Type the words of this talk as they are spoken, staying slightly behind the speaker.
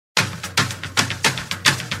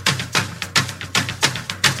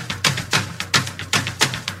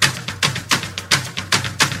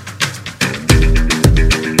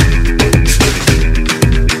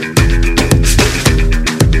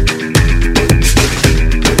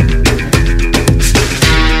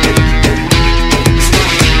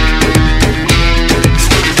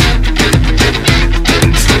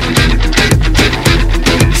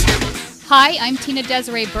Hi, I'm Tina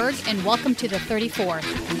Desiree Berg, and welcome to the 34th.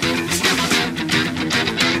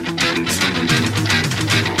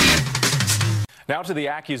 Now to the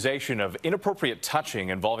accusation of inappropriate touching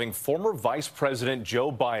involving former Vice President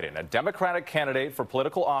Joe Biden. A Democratic candidate for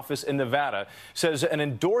political office in Nevada says an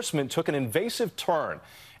endorsement took an invasive turn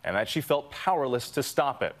and that she felt powerless to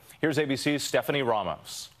stop it. Here's ABC's Stephanie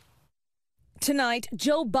Ramos. Tonight,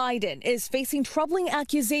 Joe Biden is facing troubling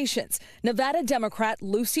accusations. Nevada Democrat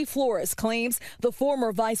Lucy Flores claims the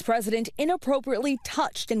former vice president inappropriately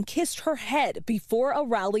touched and kissed her head before a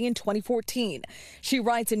rally in 2014. She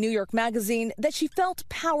writes in New York Magazine that she felt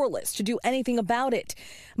powerless to do anything about it.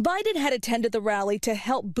 Biden had attended the rally to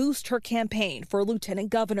help boost her campaign for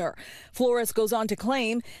lieutenant governor. Flores goes on to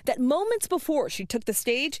claim that moments before she took the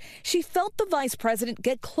stage, she felt the vice president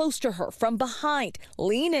get close to her from behind,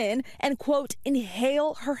 lean in, and, quote,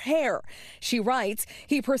 inhale her hair. She writes,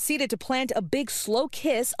 he proceeded to plant a big slow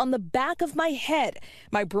kiss on the back of my head.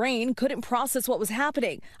 My brain couldn't process what was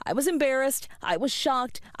happening. I was embarrassed. I was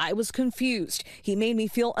shocked. I was confused. He made me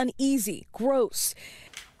feel uneasy, gross.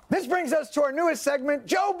 This brings us to our newest segment,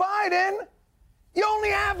 Joe Biden, you only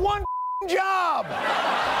have one job.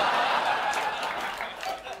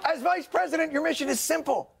 As vice president, your mission is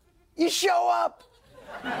simple. You show up.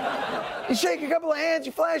 You shake a couple of hands,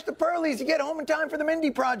 you flash the pearlies, you get home in time for the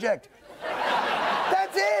Mindy Project.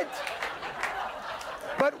 That's it.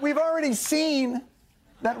 But we've already seen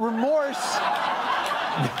that remorse.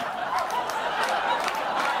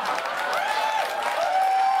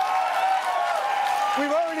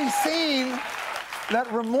 We've already seen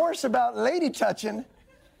that remorse about lady touching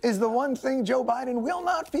is the one thing Joe Biden will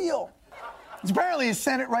not feel. It's apparently a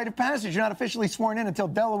Senate rite of passage. You're not officially sworn in until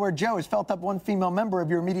Delaware Joe has felt up one female member of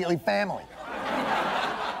your immediate family.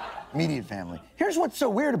 Immediate family. Here's what's so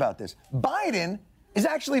weird about this. Biden is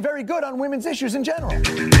actually very good on women's issues in general.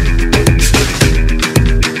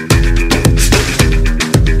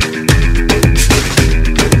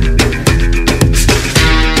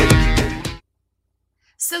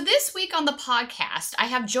 So this week on the podcast, I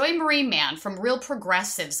have Joy Marie Mann from Real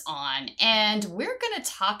Progressives on, and we're going to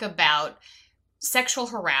talk about sexual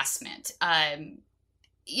harassment.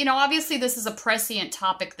 Obviously this is a prescient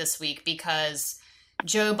topic this week because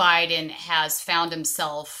Joe Biden has found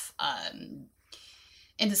himself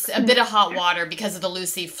in a bit of hot water because of the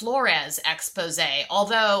Lucy Flores expose.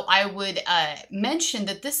 Although I would mention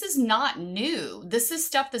that this is not new. This is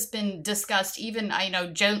stuff that's been discussed. Even I know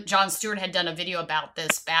Jon Stewart had done a video about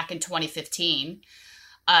this back in 2015.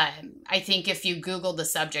 I think if you Google the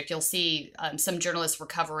subject, you'll see some journalists were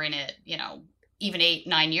covering it, even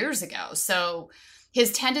 8-9 years ago. So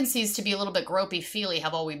his tendencies to be a little bit gropey-feely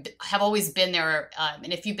have always been there.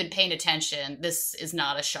 And if you've been paying attention, this is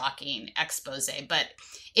not a shocking expose, but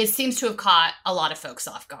it seems to have caught a lot of folks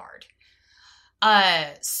off guard.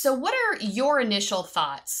 So what are your initial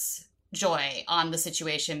thoughts, Joy, on the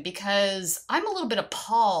situation? Because I'm a little bit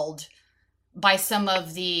appalled by some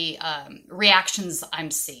of the reactions I'm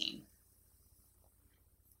seeing.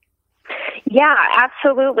 Yeah,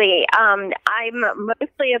 absolutely. I'm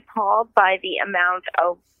mostly appalled by the amount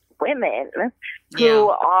of women who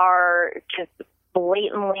are just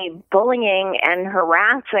blatantly bullying and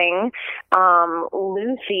harassing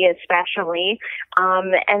Lucy especially.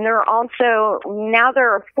 And there are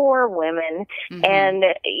 4 women, and,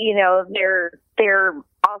 they're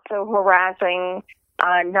also harassing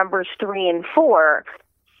numbers 3 and 4.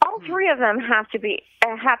 All 3 of them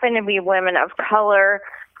happen to be women of color,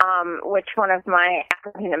 which one of my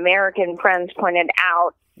African American friends pointed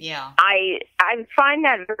out. Yeah, I find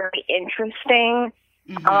that very interesting.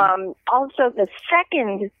 Also, the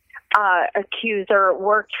second accuser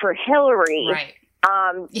worked for Hillary, right?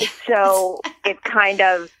 So it kind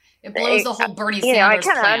of blows the whole Bernie Sanders.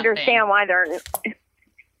 I kind of understand why they're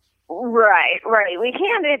right. We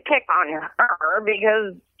can't pick on her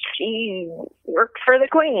because she worked for the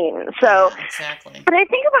Queen. So, yeah, exactly. But I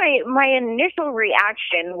think my initial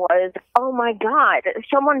reaction was, oh my God,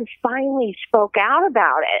 someone finally spoke out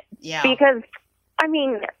about it. Yeah. Because,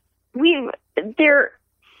 they're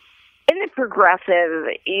in the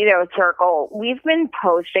progressive, circle, we've been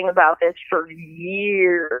posting about this for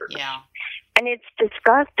years. Yeah. And it's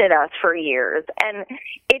disgusted us for years. And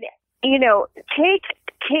it,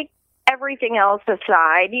 take everything else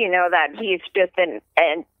aside, that he's just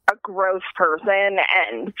a gross person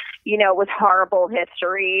and, with horrible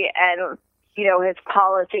history and, his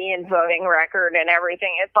policy and voting record and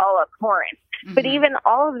everything, it's all abhorrent. But even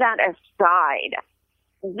all of that aside,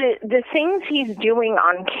 the things he's doing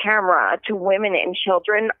on camera to women and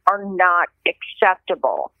children are not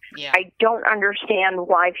acceptable. Yeah. I don't understand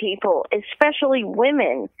why people, especially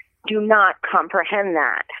women, do not comprehend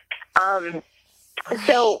that.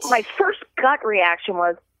 So my first gut reaction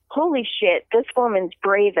was, holy shit, this woman's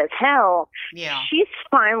brave as hell. Yeah. She's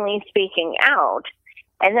finally speaking out.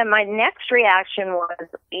 And then my next reaction was,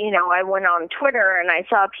 I went on Twitter and I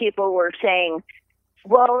saw people were saying,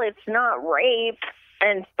 well, it's not rape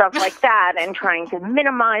and stuff like that, and trying to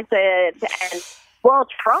minimize it. And, well,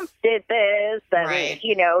 Trump did this, and, right.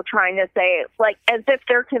 Trying to say, like, as if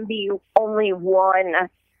there can be only one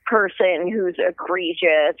person who's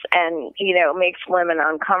egregious and, makes women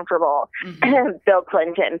uncomfortable, Bill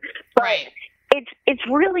Clinton. But right. It's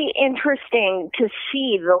really interesting to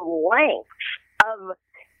see the length of,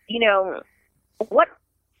 what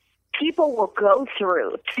people will go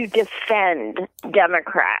through to defend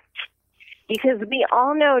Democrats. Because we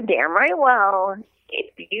all know damn right well,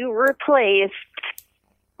 if you replace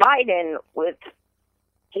Biden with,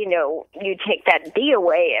 you take that D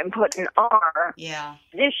away and put an R, yeah,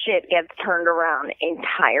 this shit gets turned around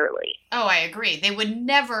entirely. Oh, I agree. They would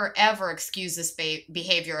never, ever excuse this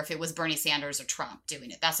behavior if it was Bernie Sanders or Trump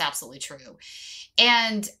doing it. That's absolutely true.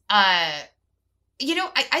 And,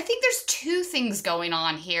 I think there's two things going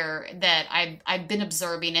on here that I've been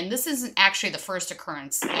observing, and this isn't actually the first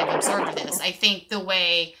occurrence I've observed this. I think the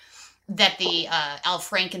way that the Al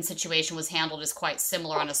Franken situation was handled is quite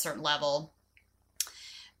similar on a certain level.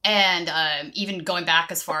 And even going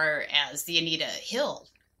back as far as the Anita Hill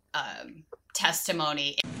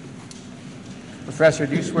testimony. Professor,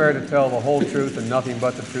 do you swear to tell the whole truth and nothing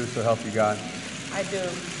but the truth, so help you God? I do.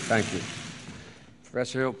 Thank you.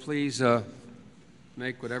 Professor Hill, please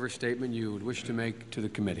make whatever statement you would wish to make to the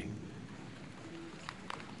committee.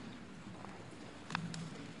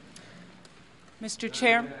 Mr.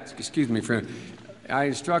 Chair. Excuse me, friend. I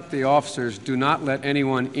instruct the officers, do not let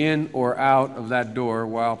anyone in or out of that door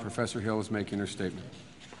while Professor Hill is making her statement.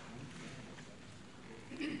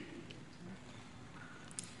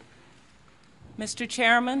 Mr.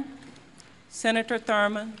 Chairman, Senator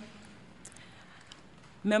Thurmond,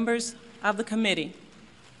 members of the committee,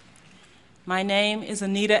 my name is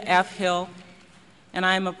Anita F. Hill, and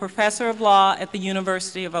I am a professor of law at the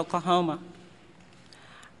University of Oklahoma.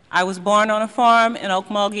 I was born on a farm in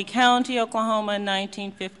Okmulgee County, Oklahoma in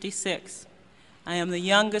 1956. I am the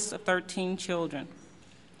youngest of 13 children.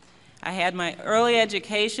 I had my early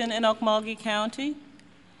education in Okmulgee County.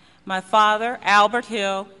 My father, Albert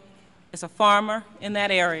Hill, is a farmer in that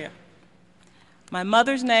area. My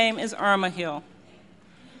mother's name is Irma Hill.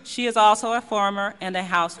 She is also a farmer and a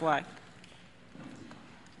housewife.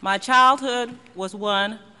 My childhood was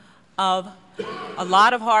one of a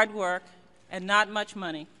lot of hard work and not much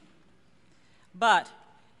money, but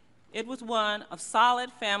it was one of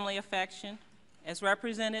solid family affection as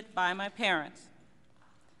represented by my parents.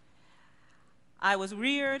 I was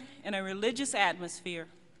reared in a religious atmosphere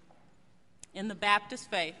in the Baptist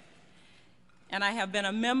faith, and I have been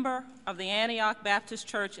a member of the Antioch Baptist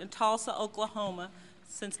Church in Tulsa, Oklahoma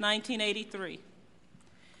since 1983.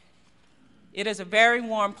 It is a very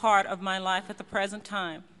warm part of my life at the present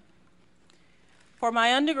time. For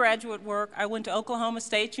my undergraduate work, I went to Oklahoma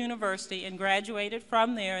State University and graduated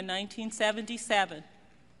from there in 1977.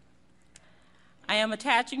 I am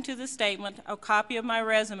attaching to this statement a copy of my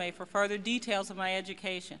resume for further details of my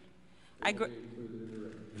education.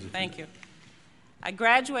 Thank you. I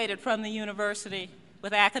graduated from the university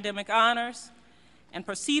with academic honors and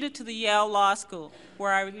proceeded to the Yale Law School,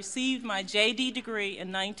 where I received my JD degree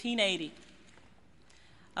in 1980.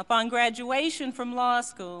 Upon graduation from law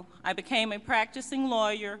school, I became a practicing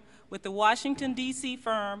lawyer with the Washington, D.C.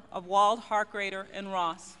 firm of Wald, Harkrader, and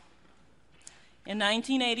Ross. In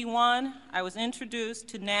 1981, I was introduced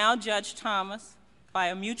to now Judge Thomas by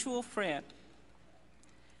a mutual friend.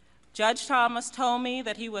 Judge Thomas told me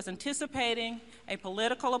that he was anticipating a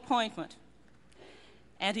political appointment,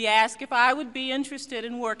 and he asked if I would be interested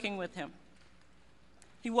in working with him.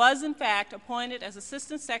 He was, in fact, appointed as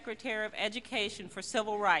Assistant Secretary of Education for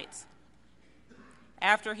Civil Rights.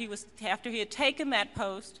 After he had taken that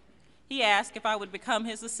post, he asked if I would become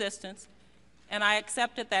his assistant, and I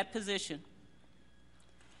accepted that position.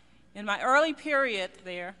 In my early period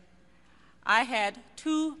there, I had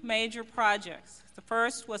two major projects. The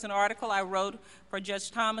first was an article I wrote for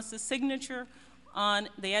Judge Thomas's signature on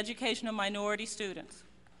the education of minority students.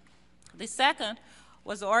 The second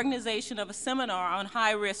was the organization of a seminar on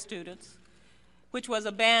high-risk students, which was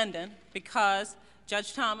abandoned because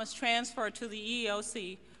Judge Thomas transferred to the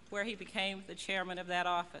EEOC, where he became the chairman of that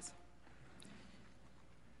office.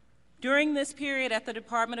 During this period at the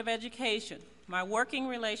Department of Education, my working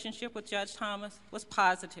relationship with Judge Thomas was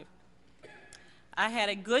positive. I had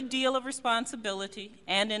a good deal of responsibility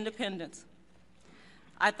and independence.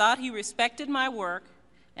 I thought he respected my work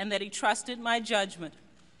and that he trusted my judgment.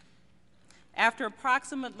 After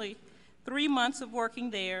approximately 3 months of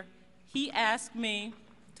working there, he asked me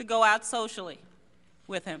to go out socially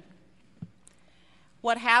with him.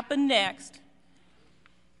 What happened next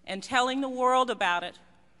and telling the world about it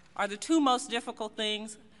are the two most difficult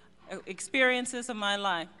experiences of my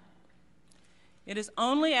life. It is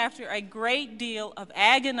only after a great deal of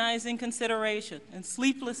agonizing consideration and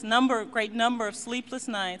great number of sleepless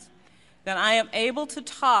nights that I am able to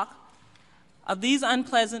talk of these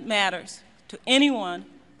unpleasant matters to anyone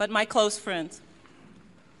but my close friends.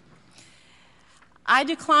 I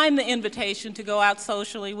declined the invitation to go out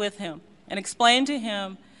socially with him and explained to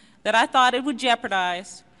him that I thought it would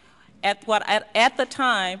jeopardize at what at the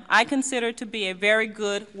time I considered to be a very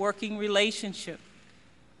good working relationship.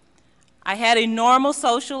 I had a normal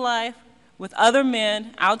social life with other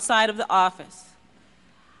men outside of the office.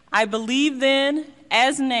 I believed then,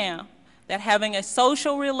 as now, that having a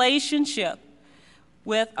social relationship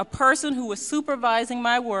with a person who was supervising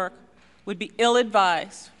my work would be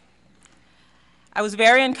ill-advised. I was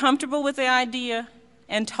very uncomfortable with the idea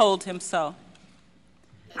and told him so.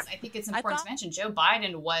 I think it's important to mention Joe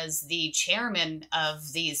Biden was the chairman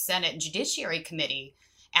of the Senate Judiciary Committee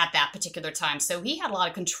at that particular time. So he had a lot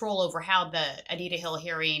of control over how the Anita Hill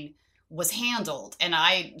hearing was handled. And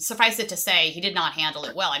suffice it to say, he did not handle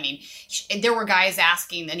it well. I mean, there were guys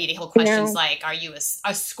asking Anita Hill questions like, are you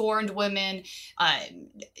a scorned woman?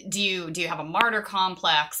 Do you have a martyr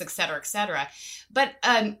complex, et cetera, et cetera. But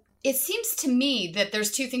it seems to me that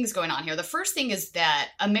there's two things going on here. The first thing is that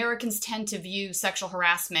Americans tend to view sexual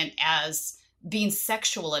harassment as being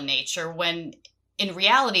sexual in nature, when in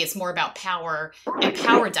reality, it's more about power and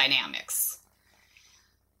power dynamics.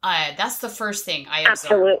 That's the first thing I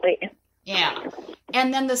observe. Absolutely. Yeah.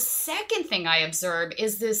 And then the second thing I observe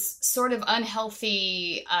is this sort of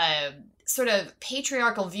unhealthy, sort of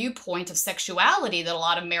patriarchal viewpoint of sexuality that a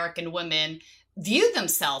lot of American women view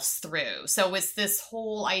themselves through. So it's this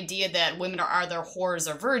whole idea that women are either whores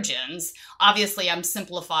or virgins. Obviously, I'm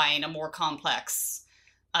simplifying a more complex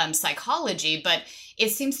psychology, but it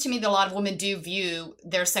seems to me that a lot of women do view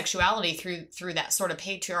their sexuality through that sort of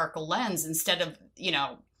patriarchal lens, instead of,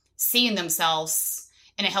 seeing themselves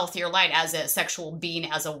in a healthier light as a sexual being,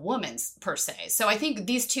 as a woman per se. So I think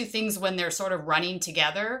these two things, when they're sort of running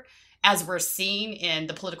together, as we're seeing in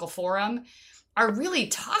the political forum, are really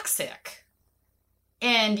toxic.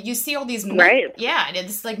 And you see all these,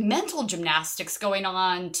 it's like mental gymnastics going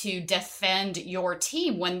on to defend your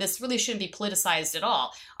team, when this really shouldn't be politicized at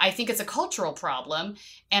all. I think it's a cultural problem,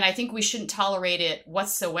 and I think we shouldn't tolerate it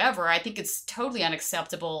whatsoever. I think it's totally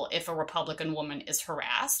unacceptable if a Republican woman is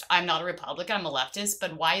harassed. I'm not a Republican, I'm a leftist,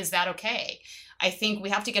 but why is that okay? I think we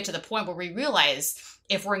have to get to the point where we realize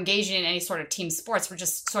if we're engaging in any sort of team sports, we're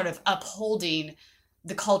just sort of upholding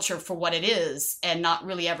the culture for what it is and not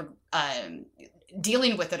really ever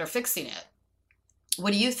dealing with it or fixing it.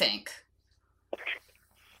 What do you think?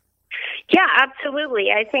 Yeah,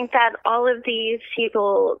 absolutely. I think that all of these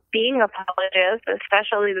people being apologists,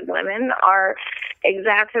 especially the women, are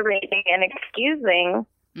exacerbating and excusing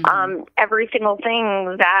every single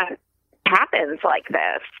thing that happens like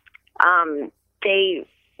this.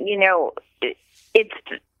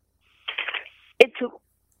 It's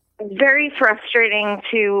very frustrating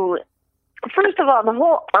to. First of all, the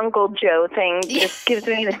whole Uncle Joe thing just gives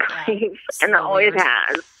me the creeps, and always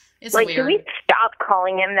has. It's weird. Can we stop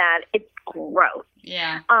calling him that? It's gross.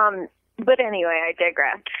 Yeah. But anyway, I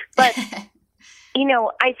digress. But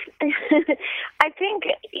I think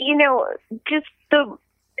just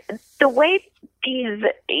the way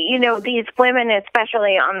these women,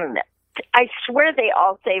 especially I swear they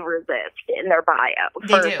all say resist in their bio.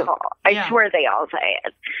 First of all, I swear they all say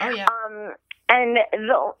it. Oh yeah. And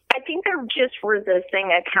I think they're just resisting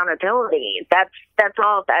accountability. That's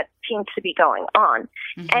all that seems to be going on.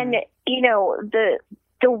 Mm-hmm. And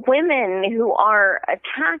the women who are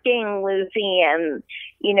attacking Lucy and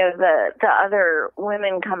the other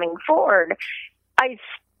women coming forward, I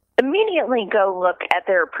immediately go look at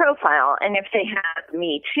their profile, and if they have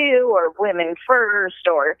Me Too or Women First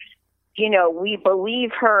or we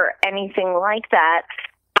believe her, anything like that,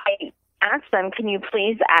 I ask them, can you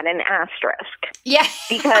please add an asterisk? Yeah.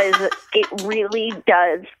 Because it really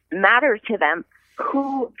does matter to them.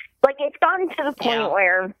 It's gotten to the point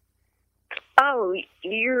where,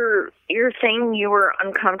 you're saying you were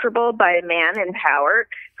uncomfortable by a man in power.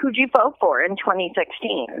 Who'd you vote for in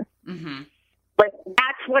 2016? Mm-hmm.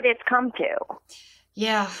 That's what it's come to.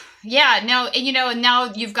 Yeah. No, and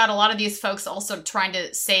now you've got a lot of these folks also trying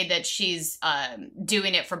to say that she's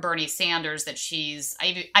doing it for Bernie Sanders, that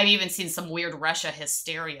I've even seen some weird Russia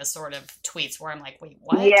hysteria sort of tweets where I'm like, wait,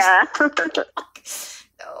 what? Yeah.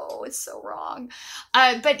 No, it's so wrong.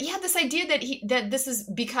 But yeah, this idea that this is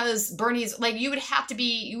because Bernie's, like, you would have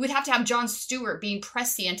to have Jon Stewart being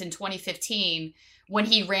prescient in 2015 when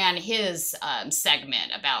he ran his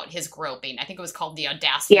segment about his groping. I think it was called The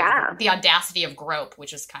Audacity of Grope,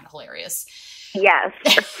 which is kind of hilarious. Yes.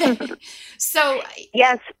 So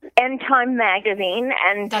yes, and Time Magazine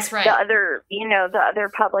and that's right. the other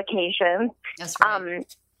publications. That's right.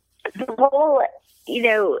 The whole,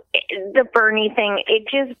 the Bernie thing, it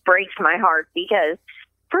just breaks my heart because,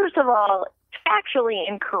 first of all, it's actually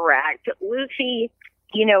incorrect. Lucy,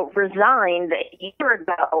 resigned a year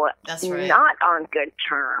ago. That's right. Not on good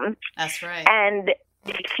terms. That's right. And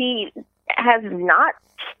she has not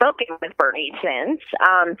spoken with Bernie since.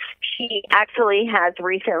 She actually has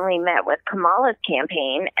recently met with Kamala's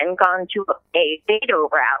campaign and gone to a Beto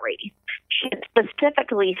rally. She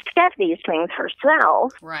specifically said these things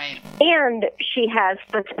herself. Right. And she has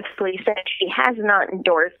specifically said she has not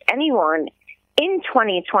endorsed anyone in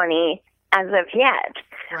 2020 as of yet.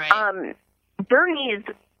 Right. Bernie's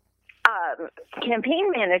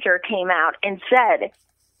campaign manager came out and said,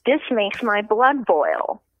 "This makes my blood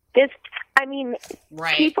boil."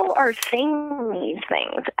 Right. People are saying these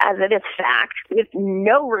things as it is fact with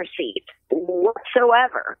no receipt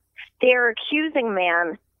whatsoever. They're accusing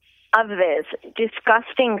man of this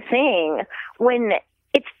disgusting thing when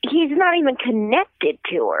he's not even connected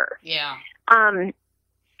to her. Yeah.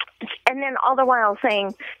 And then all the while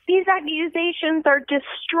saying, these accusations are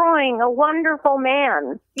destroying a wonderful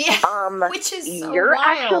man. Yeah, which is so you're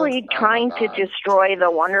wild. Actually trying to destroy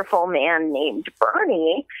the wonderful man named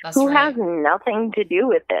Bernie, who has nothing to do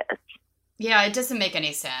with this. Yeah, it doesn't make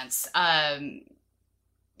any sense.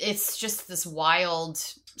 It's just this wild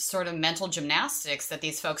sort of mental gymnastics that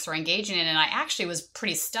these folks are engaging in. And I actually was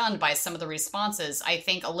pretty stunned by some of the responses. I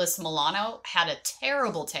think Alyssa Milano had a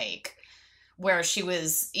terrible take where she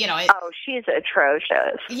was, she's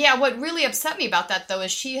atrocious. Yeah, what really upset me about that, though,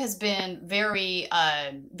 is she has been very,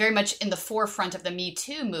 very much in the forefront of the Me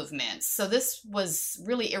Too movement. So this was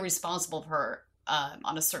really irresponsible of her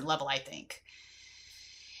on a certain level, I think.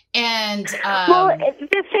 And well,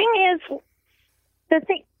 the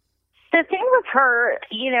thing with her,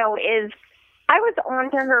 is I was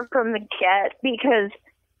onto her from the get because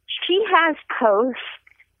she has posts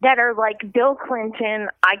that are like, Bill Clinton,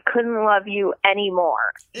 I couldn't love you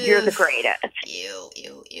anymore. You're the greatest. Ew.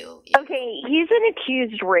 Okay, he's an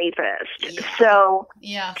accused rapist. Yeah. So,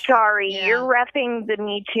 sorry, you're repping the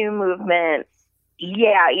Me Too movement.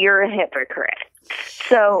 Yeah, you're a hypocrite.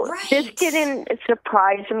 So, this didn't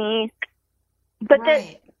surprise me. But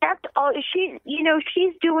that's all.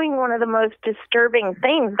 She's doing one of the most disturbing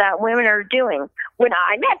things that women are doing. When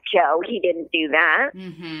I met Joe, he didn't do that.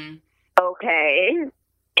 Mm-hmm. Okay.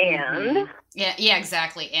 And yeah,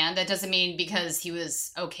 exactly. And that doesn't mean because he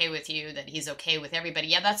was okay with you that he's okay with everybody.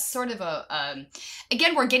 Yeah, that's sort of a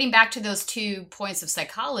again, we're getting back to those 2 points of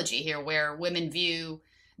psychology here, where women view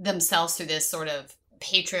themselves through this sort of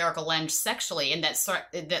patriarchal lens sexually, and that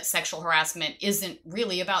sexual harassment isn't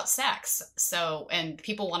really about sex. So, and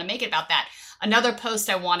people want to make it about that. Another post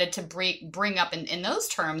I wanted to bring up in those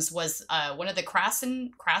terms was one of the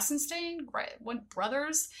Krassenstein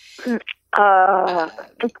brothers.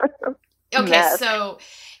 Okay, so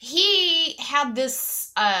he had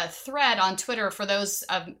this thread on Twitter. For those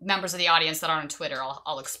members of the audience that aren't on Twitter,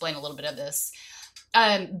 I'll explain a little bit of this.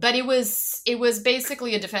 But it was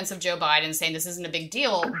basically a defense of Joe Biden, saying this isn't a big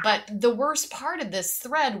deal. But the worst part of this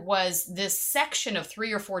thread was this section of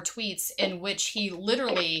 3 or 4 tweets in which he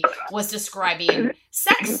literally was describing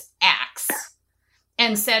sex acts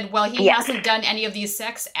and said, well, he hasn't done any of these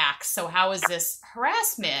sex acts, so how is this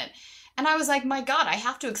harassment? And I was like, my God, I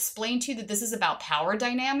have to explain to you that this is about power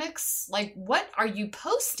dynamics? Like, what are you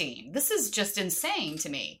posting? This is just insane to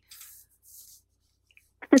me.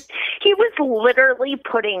 He was literally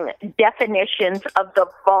putting definitions of the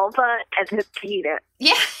vulva as his penis.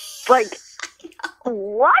 Yeah. Like,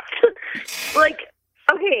 what? Like,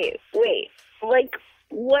 okay, wait. Like,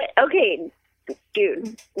 what? Okay,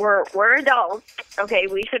 dude, we're adults. Okay,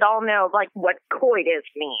 we should all know, like, what coitus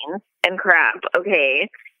means and crap, okay?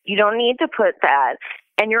 You don't need to put that.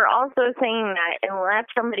 And you're also saying that unless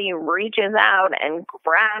somebody reaches out and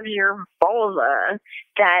grabs your vulva,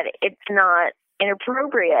 that it's not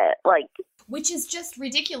inappropriate. Like, which is just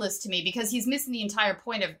ridiculous to me, because he's missing the entire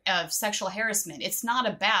point of sexual harassment. It's not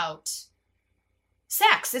about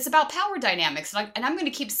sex. It's about power dynamics. And I'm going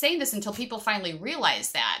to keep saying this until people finally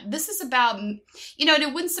realize that. This is about, and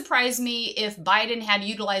it wouldn't surprise me if Biden had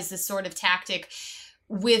utilized this sort of tactic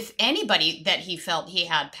with anybody that he felt he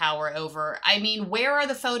had power over. I mean, where are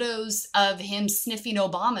the photos of him sniffing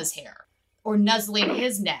Obama's hair or nuzzling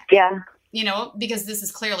his neck? Yeah. Because this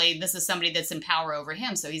is somebody that's in power over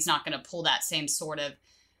him. So he's not going to pull that same sort of,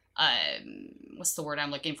 what's the word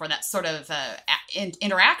I'm looking for? That sort of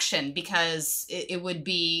interaction, because it would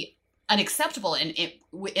be unacceptable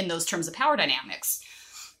in those terms of power dynamics.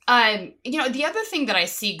 The other thing that I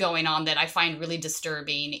see going on that I find really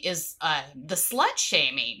disturbing is the slut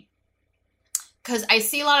shaming, because I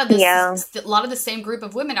see a lot of this. Yeah. A lot of the same group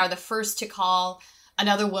of women are the first to call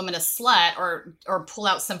another woman a slut, or pull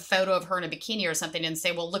out some photo of her in a bikini or something and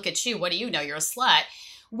say, "Well, look at you. What do you know? You're a slut."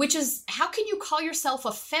 Which is, how can you call yourself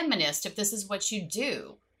a feminist if this is what you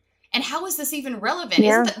do? And how is this even relevant?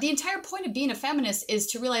 Yeah. The entire point of being a feminist is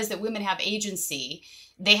to realize that women have agency.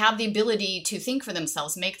 They have the ability to think for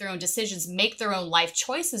themselves, make their own decisions, make their own life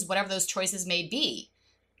choices, whatever those choices may be.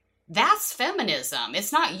 That's feminism.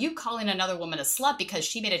 It's not you calling another woman a slut because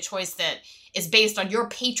she made a choice that is based on your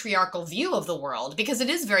patriarchal view of the world, because it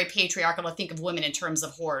is very patriarchal to think of women in terms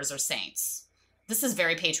of whores or saints. This is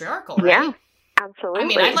very patriarchal, right? Yeah. Absolutely. I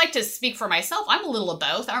mean, I'd like to speak for myself. I'm a little of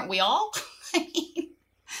both, aren't we all? I mean,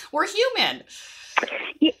 we're human.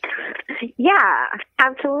 Yeah,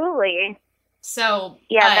 absolutely. So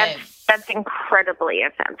yeah, that's incredibly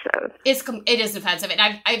offensive. It is offensive,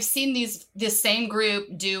 and I've seen this same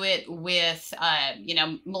group do it with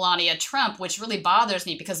Melania Trump, which really bothers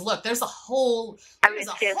me, because look, there's a whole. I was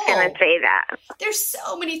just going to say that there's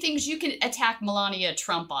so many things you can attack Melania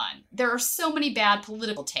Trump on. There are so many bad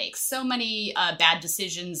political takes, so many bad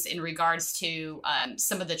decisions in regards to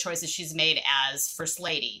some of the choices she's made as First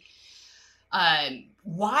Lady.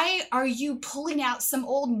 Why are you pulling out some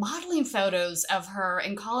old modeling photos of her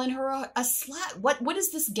and calling her a slut? What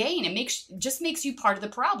does this gain? It just makes you part of the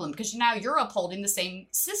problem, because now you're upholding the same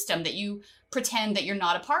system that you pretend that you're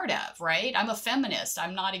not a part of, right? I'm a feminist.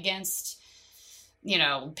 I'm not against,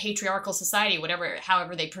 patriarchal society,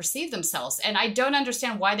 however they perceive themselves. And I don't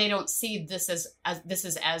understand why they don't see this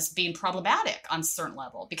as being problematic on a certain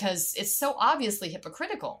level, because it's so obviously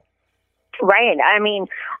hypocritical. Right. I mean,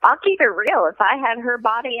 I'll keep it real. If I had her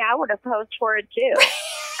body, I would have posed for it too.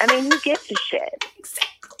 I mean, who gives a shit?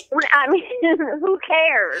 Exactly. I mean, who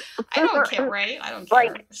cares? I don't care, right? I don't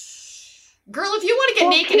care. Girl, if you want to get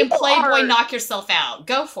naked and Playboy, knock yourself out.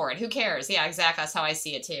 Go for it. Who cares? Yeah, exactly. That's how I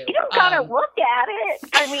see it too. You don't gotta look at it.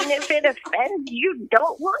 I mean, if it offends you,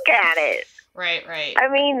 don't look at it. Right. I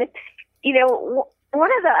mean,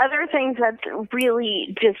 one of the other things that's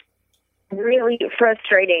really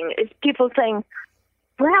frustrating is people saying,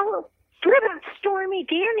 well, what about Stormy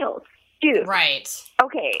Daniels? Dude. Right.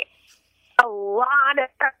 Okay. A lot of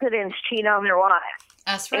presidents cheat on their wives.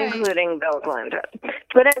 That's right. Including Bill Clinton.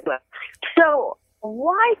 But anyway, so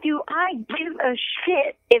why do I give a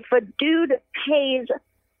shit if a dude pays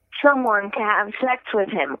someone to have sex with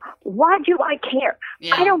him? Why do I care?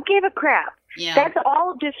 Yeah. I don't give a crap. Yeah. That's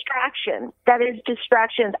all distraction. That is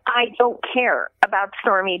distractions. I don't care about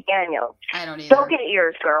Stormy Daniels. I don't either. Go get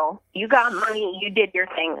yours, girl. You got money. You did your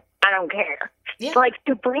thing. I don't care. Yeah. Like,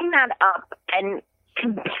 to bring that up and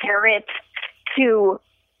compare it to,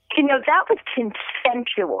 that was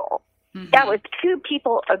consensual. Mm-hmm. That was two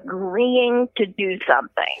people agreeing to do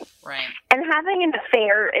something. Right. And having an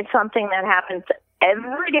affair is something that happens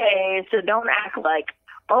every day, so don't act like,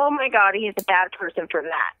 oh my God, he's a bad person for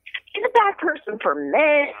that. He's a bad person for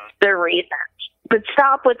many reasons. But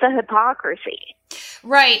stop with the hypocrisy.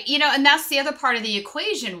 Right. And that's the other part of the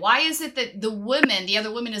equation. Why is it that the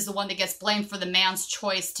other woman is the one that gets blamed for the man's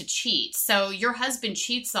choice to cheat? So your husband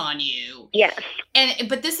cheats on you. Yes.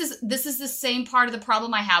 But this is the same part of the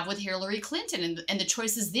problem I have with Hillary Clinton and the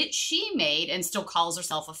choices that she made, and still calls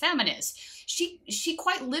herself a feminist. She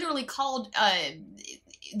quite literally called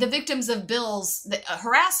the victims of Bill's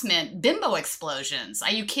harassment bimbo explosions.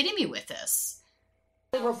 Are you kidding me with this?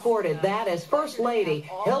 Reported that as First Lady,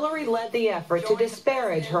 Hillary led the effort to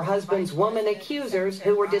disparage her husband's woman accusers,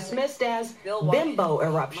 who were dismissed as bimbo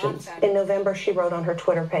eruptions. In November, she wrote on her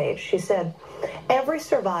Twitter page, she said, "Every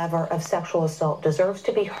survivor of sexual assault deserves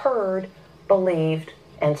to be heard, believed,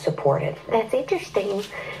 and supported." That's interesting.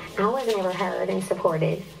 I wasn't ever heard and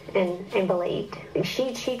supported and believed.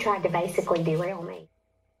 She tried to basically derail me.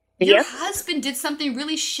 Your husband did something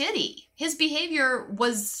really shitty. His behavior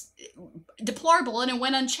was deplorable, and it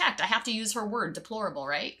went unchecked. I have to use her word, deplorable,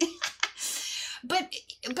 right? But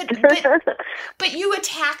you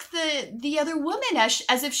attack the other woman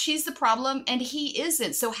as if she's the problem and he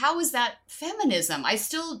isn't. So how is that feminism? I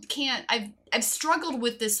still can't. I've struggled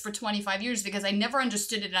with this for 25 years because I never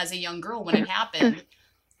understood it as a young girl when it happened.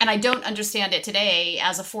 And I don't understand it today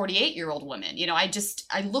as a 48-year-old woman. You know, I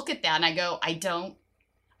look at that and I go, I don't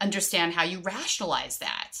understand how you rationalize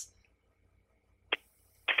that.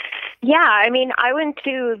 Yeah, I mean, I went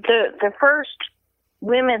to the first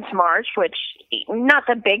Women's March, which, not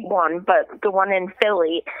the big one, but the one in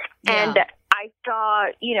Philly. Yeah. And I saw,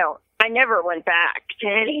 you know, I never went back to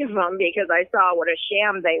any of them because I saw what a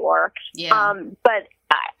sham they were. Yeah. But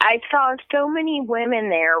I saw so many women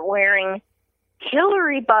there wearing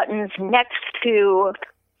Hillary buttons next to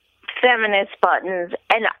feminist buttons.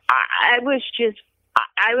 And I was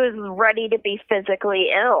ready to be physically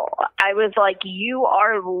ill. I was like, you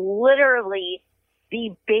are literally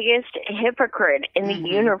the biggest hypocrite in the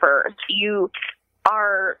universe. You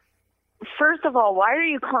are, first of all, why are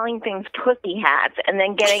you calling things pussy hats and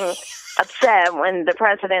then getting upset when the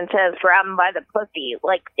president says grab him by the pussy?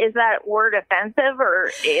 Like, is that word offensive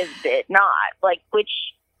or is it not? Like, which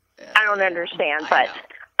I don't understand. But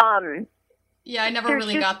yeah, I never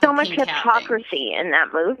really got the so much pink hat hypocrisy thing. In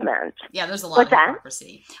that movement. Yeah, there's a lot of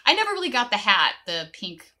hypocrisy. I never really got the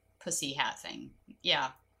pink pussy hat thing.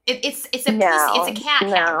 Yeah. It's a pussy, it's a cat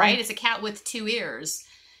hat, right? It's a cat with two ears.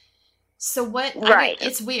 So what? Right.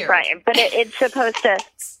 It's weird. Right, but it's supposed to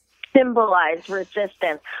symbolize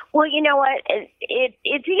resistance. Well, you know what?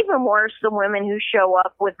 It's even worse the women who show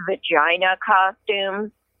up with vagina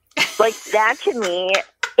costumes. Like, that to me,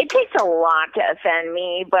 it takes a lot to offend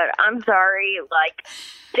me, but I'm sorry, like,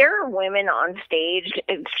 there are women on stage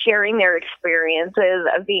sharing their experiences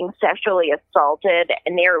of being sexually assaulted,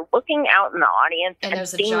 and they're looking out in the audience and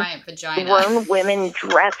there's a giant vagina. Grown women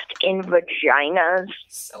dressed in vaginas.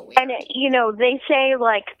 So weird. And, you know, they say,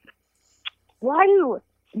 like, why do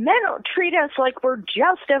men treat us like we're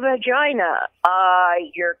just a vagina?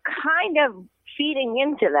 You're kind of feeding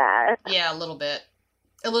into that. Yeah, a little bit.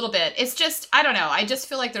 A little bit. It's just, I don't know. I just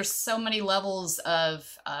feel like there's so many levels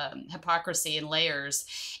of hypocrisy and layers.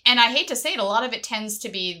 And I hate to say it, a lot of it tends to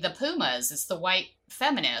be the Pumas. It's the white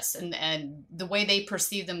feminists and the way they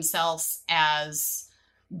perceive themselves as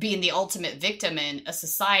being the ultimate victim in a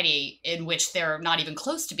society in which they're not even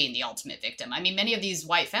close to being the ultimate victim. I mean, many of these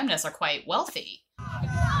white feminists are quite wealthy.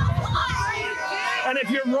 And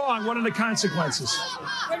if you're wrong, what are the consequences?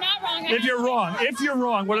 We're not wrong. If you're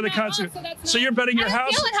wrong, what are the consequences? So you're betting your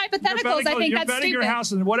house. Feeling hypotheticals, I think you're that's betting stupid. your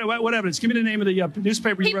house, and what evidence? Give me the name of the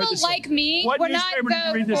newspaper you read People this like in. me What would not newspaper did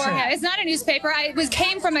you read vote this for in? him. It's not a newspaper.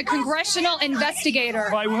 Came from a congressional investigator.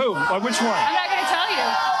 By who? By which one? I'm not going to tell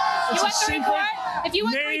you. It's You want a the secret. report? If you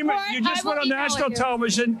want the Name report, it. You just I will went on email national you.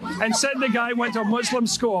 television and said the guy went to a Muslim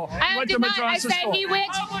school. I went did to not. I madrasa said school. he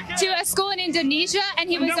went to a school in Indonesia and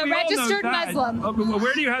he was No, a we all know registered that. Muslim.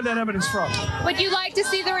 Where do you have that evidence from? Would you like to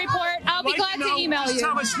see the report? I'll be glad to email just you.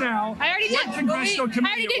 Tell us now. I already what did. congressional I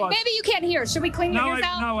committee already it did. was. Maybe you can't hear. Should we clean your ears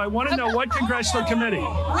out? No, I want to know what congressional committee.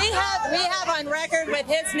 We have on record with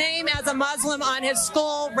his name as a Muslim on his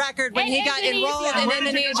school record when he got enrolled in Where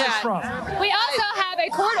did you get Indonesia. this from? We also have a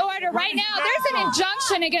court order right now. There's an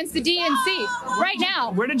injunction against the DNC right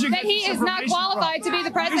now Where did you that get he this is not information qualified from? to be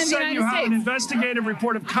the president You of the said United you have an States. investigative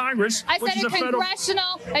report of Congress, I which said is a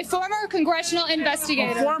former congressional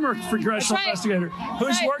investigator. A former congressional That's right. investigator who's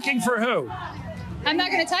That's right. working for who? I'm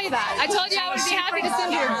not going to tell you that. I told you I would be happy to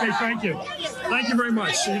send you. Okay, thank you. Thank you very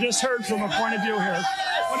much. So you just heard from a point of view here.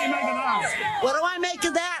 What do you make of that? What do I make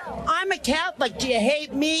of that? I'm a Catholic. Do you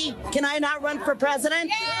hate me? Can I not run for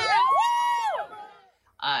president?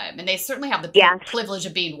 And they certainly have the privilege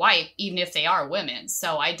of being white, even if they are women.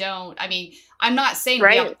 So I'm not saying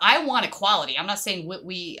I want equality. I'm not saying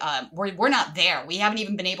we're not there. We haven't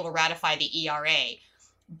even been able to ratify the ERA.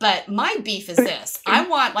 But my beef is this. I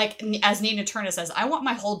want, like, as Nina Turner says, I want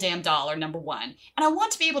my whole damn dollar, number one. And I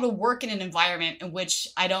want to be able to work in an environment in which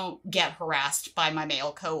I don't get harassed by my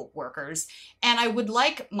male co-workers. And I would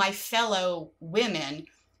like my fellow women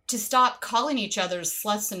to stop calling each other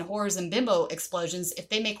sluts and whores and bimbo explosions if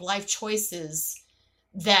they make life choices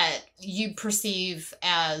that you perceive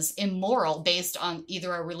as immoral based on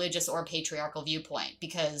either a religious or a patriarchal viewpoint,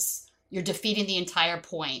 because you're defeating the entire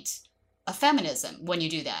point of feminism when you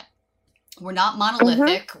do that. We're not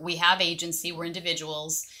monolithic. We have agency. We're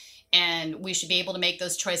individuals. And we should be able to make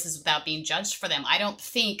those choices without being judged for them. I don't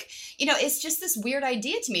think, it's just this weird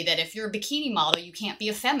idea to me that if you're a bikini model, you can't be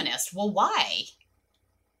a feminist. Well, why?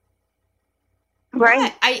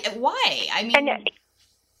 Right. Why? I mean...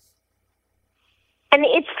 And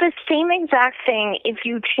it's the same exact thing if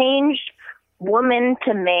you changed woman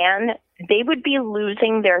to man, they would be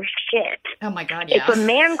losing their shit. Oh my God, yeah. If a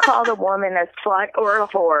man called a woman a slut or a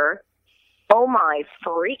whore, oh my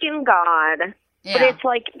freaking God. Yeah. But it's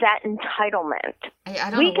like that entitlement. I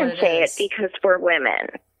don't we know can what say is. it because we're women.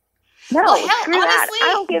 No, Well, hell, screw that. honestly-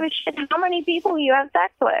 I don't give a shit how many people you have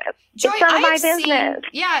sex with. Joy, it's none of my I've business.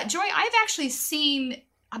 seen, Joy, I've actually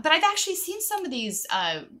seen some of these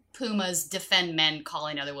Pumas defend men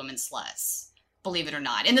calling other women sluts. Believe it or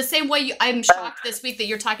not. In the same way, I'm shocked this week that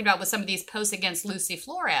you're talking about with some of these posts against Lucy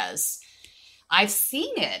Flores. I've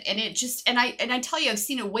seen it, and it just, and I tell you, I've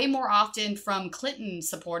seen it way more often from Clinton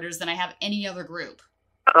supporters than I have any other group.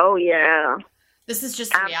 Oh yeah, this is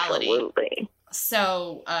just the reality. Absolutely.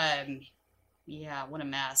 So, yeah, what a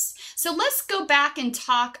mess. So let's go back and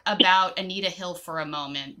talk about Anita Hill for a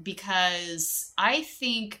moment, because I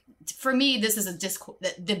think, for me, this is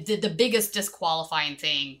the biggest disqualifying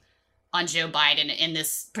thing on Joe Biden in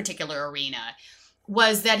this particular arena,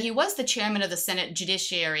 was that he was the chairman of the Senate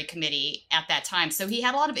Judiciary Committee at that time. So he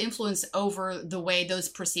had a lot of influence over the way those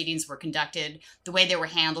proceedings were conducted, the way they were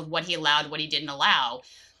handled, what he allowed, what he didn't allow.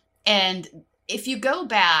 And if you go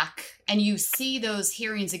back and you see those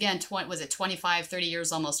hearings again, 25, 30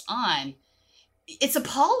 years almost on, it's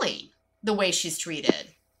appalling the way she's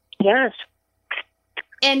treated. Yes.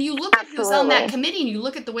 And you look Absolutely. at who's on that committee and you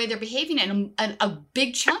look at the way they're behaving, and a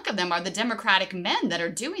big chunk of them are the Democratic men that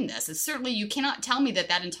are doing this. And certainly you cannot tell me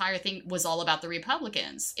that entire thing was all about the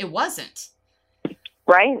Republicans. It wasn't.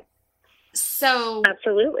 Right. So.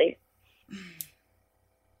 Absolutely.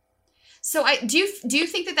 So do you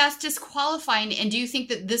think that that's disqualifying, and do you think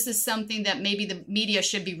that this is something that maybe the media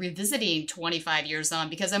should be revisiting 25 years on?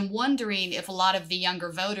 Because I'm wondering if a lot of the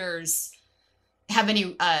younger voters have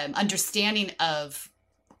any understanding of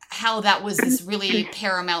how that was this really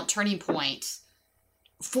paramount turning point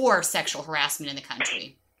for sexual harassment in the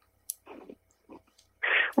country.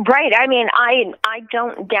 Right. I mean, I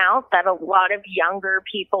don't doubt that a lot of younger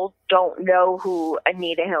people don't know who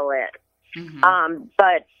Anita Hill is. Mm-hmm.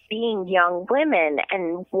 But being young women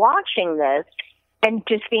and watching this and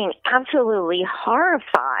just being absolutely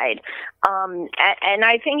horrified. And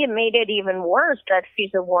I think it made it even worse that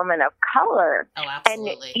she's a woman of color. Oh,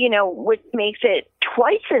 absolutely. And, which makes it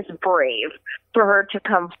twice as brave for her to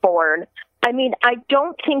come forward. I mean, I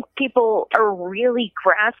don't think people are really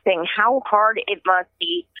grasping how hard it must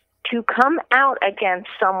be to come out against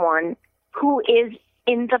someone who is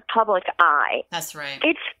in the public eye. That's right.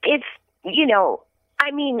 It's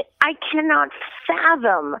I mean, I cannot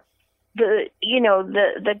fathom the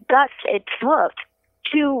guts it took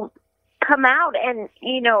to come out and,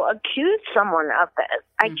 accuse someone of this.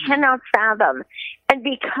 I cannot fathom. And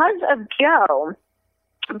because of Joe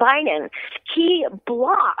Biden, he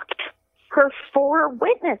blocked her 4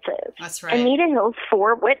 witnesses. That's right. Anita Hill's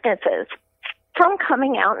 4 witnesses from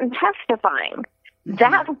coming out and testifying.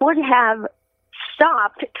 That would have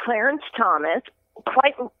stopped Clarence Thomas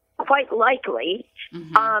quite likely,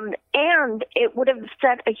 and it would have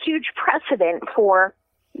set a huge precedent for,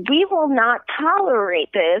 we will not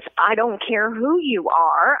tolerate this. I don't care who you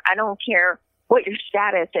are. I don't care what your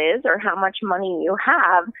status is or how much money you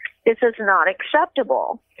have. This is not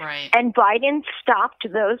acceptable. Right. And Biden stopped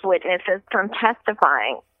those witnesses from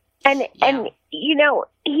testifying. And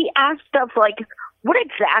he asked stuff like, what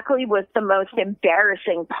exactly was the most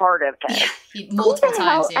embarrassing part of this? Multiple Who the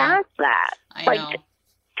times, hell asked that? I know.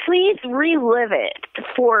 Please relive it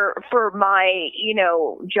for my,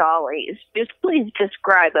 jollies. Just please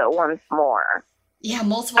describe it once more. Yeah,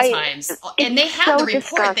 multiple times. And they had the report.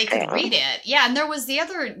 Disgusting. They could read it. Yeah, and there was the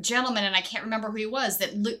other gentleman, and I can't remember who he was,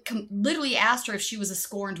 that literally asked her if she was a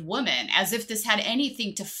scorned woman, as if this had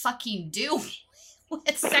anything to fucking do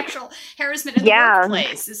with sexual harassment in the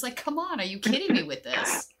workplace. It's like, come on, are you kidding me with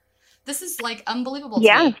this? This is like unbelievable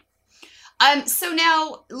to me. So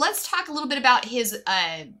now let's talk a little bit about his,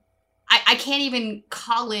 I can't even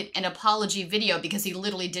call it an apology video because he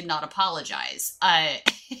literally did not apologize.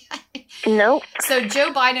 Nope. So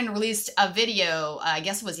Joe Biden released a video, I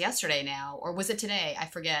guess it was yesterday now, or was it today? I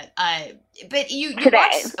forget. But you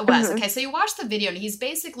watched, okay, so you watched the video and he's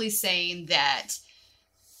basically saying that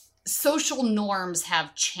social norms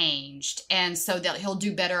have changed, and so that he'll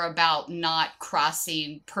do better about not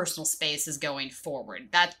crossing personal spaces going forward.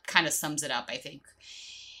 That kind of sums it up, I think.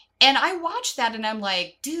 And I watched that and I'm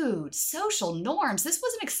like, dude, social norms, this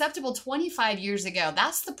wasn't acceptable 25 years ago.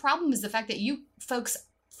 That's the problem, is the fact that you folks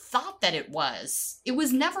thought that it was. It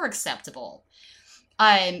was never acceptable.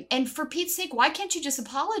 And for Pete's sake, why can't you just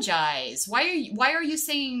apologize? Why are you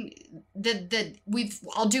saying that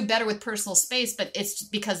I'll do better with personal space, but it's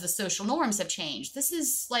because the social norms have changed? This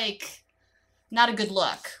is like not a good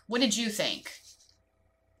look. What did you think?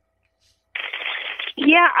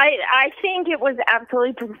 Yeah, I think it was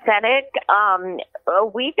absolutely pathetic. A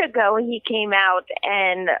week ago, he came out,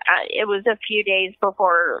 and it was a few days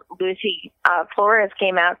before Lucy Flores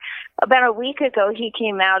came out. About a week ago, he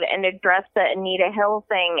came out and addressed the Anita Hill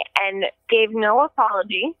thing and gave no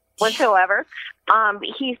apology whatsoever.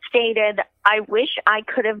 He stated, "I wish I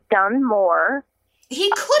could have done more." He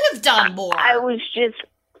could have done more. I was just,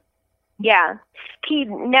 yeah. He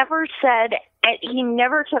never said, he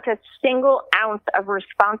never took a single ounce of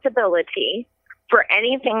responsibility for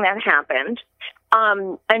anything that happened.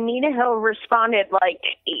 Anita Hill responded like,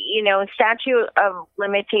 statute of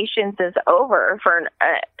limitations is over for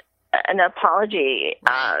an apology.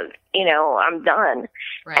 Right. I'm done.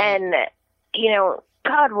 Right. And,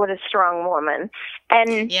 God, what a strong woman.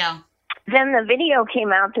 And yeah. Then the video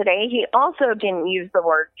came out today. He also didn't use the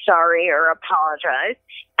word sorry or apologize.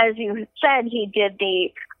 As you said, he did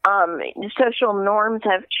the social norms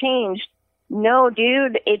have changed. No,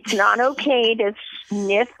 dude, it's not okay to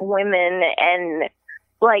sniff women and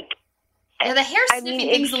Yeah, the hair sniffing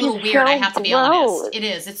thing's a little weird. I have to be honest. It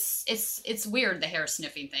is. It's weird, the hair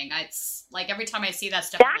sniffing thing. It's like every time I see that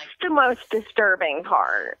stuff, that's the most disturbing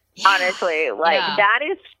part. Yeah. Honestly, that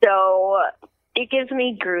is so. It gives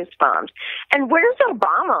me goosebumps. And where's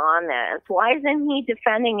Obama on this? Why isn't he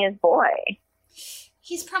defending his boy?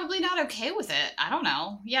 He's probably not okay with it. I don't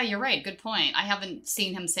know. Yeah, you're right. Good point. I haven't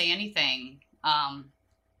seen him say anything. I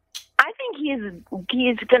think he's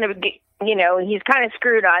going to be, he's kind of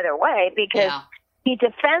screwed either way because he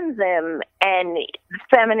defends him and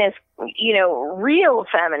feminists, real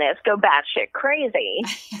feminists go batshit crazy.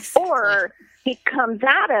 Exactly. Or he comes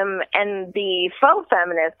at him and the faux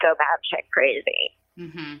feminists go batshit crazy.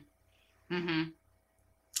 Mm-hmm. Mm-hmm.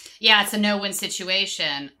 Yeah, it's a no-win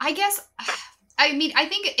situation. I guess, I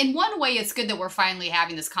think in one way it's good that we're finally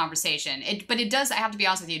having this conversation. But it does, I have to be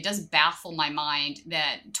honest with you, it does baffle my mind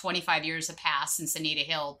that 25 years have passed since Anita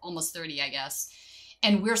Hill, almost 30, I guess,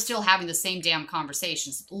 and we're still having the same damn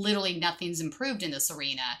conversations. Literally nothing's improved in this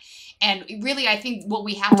arena. And really, I think what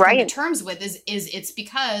we have to come to terms with is it's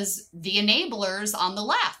because the enablers on the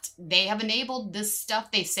left, they have enabled this stuff.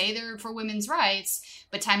 They say they're for women's rights,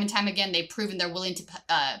 but time and time again, they've proven they're willing to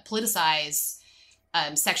politicize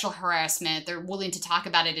sexual harassment. They're willing to talk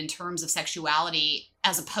about it in terms of sexuality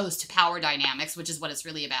as opposed to power dynamics, which is what it's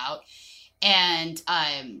really about, and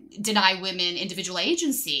deny women individual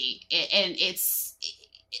agency. And it's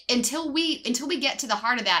until we get to the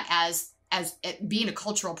heart of that as it being a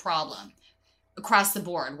cultural problem across the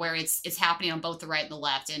board, where it's happening on both the right and the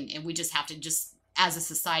left, and we just have to as a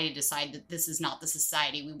society decide that this is not the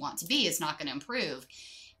society we want to be. It's not going to improve.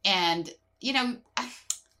 And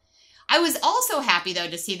I was also happy though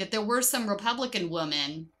to see that there were some Republican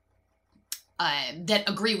women that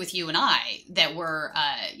agree with you and I that were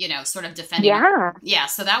sort of defending. Yeah.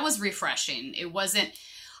 So that was refreshing. It wasn't.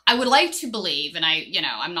 I would like to believe, and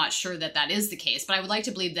I'm not sure that is the case, but I would like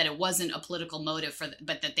to believe that it wasn't a political motive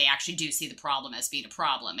but that they actually do see the problem as being a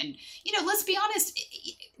problem. And, let's be honest,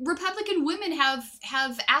 Republican women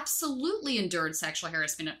have absolutely endured sexual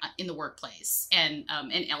harassment in the workplace and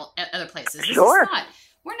in other places. Sure.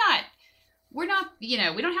 We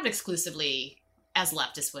don't have it exclusively as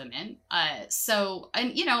leftist women.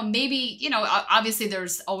 Maybe, obviously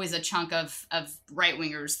there's always a chunk of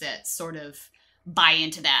right-wingers that sort of buy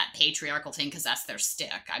into that patriarchal thing because that's their stick.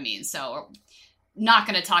 So not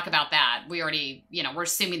going to talk about that. We already, we're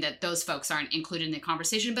assuming that those folks aren't included in the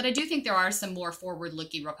conversation, but I do think there are some more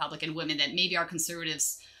forward-looking Republican women that maybe are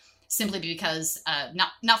conservatives simply because,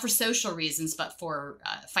 not for social reasons, but for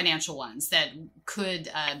financial ones that could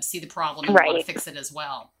see the problem and want to fix it as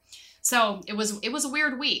well. So it was a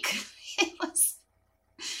weird week. It was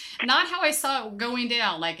not how I saw it going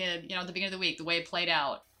down, at the beginning of the week, the way it played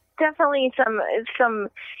out. Definitely some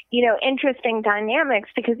interesting dynamics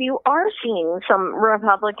because you are seeing some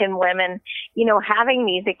Republican women, having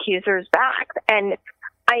these accusers back. And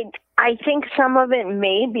I think some of it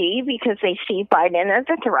may be because they see Biden as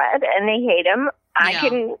a threat and they hate him. I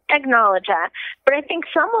can acknowledge that. But I think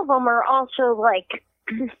some of them are also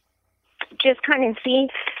just kind of see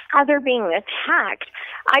how they're being attacked.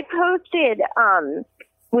 I posted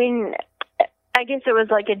when I guess it was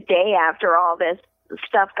a day after all this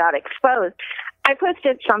stuff got exposed, I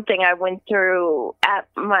posted something I went through at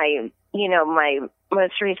my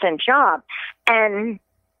most recent job. And,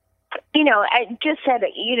 I just said,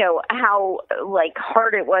 how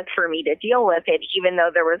hard it was for me to deal with it, even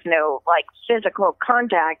though there was no physical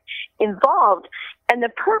contact involved. And the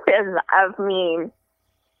purpose of me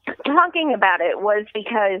talking about it was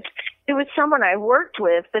because, it was someone I worked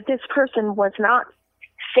with, but this person was not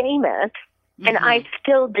famous, and I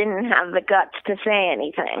still didn't have the guts to say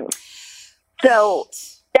anything. So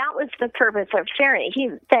that was the purpose of sharing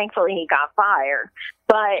it. Thankfully he got fired.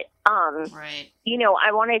 But, you know,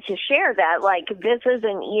 I wanted to share that, like, this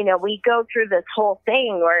isn't, you know, we go through this whole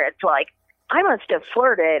thing where it's like, I must have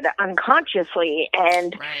flirted unconsciously,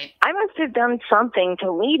 and I must have done something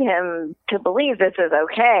to lead him to believe this is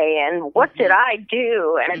okay, and what did I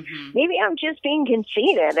do? And maybe I'm just being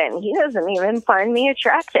conceited, and he doesn't even find me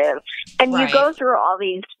attractive. And you go through all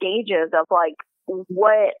these stages of, like,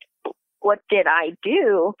 what did I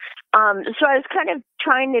do? So I was kind of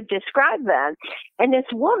trying to describe that. And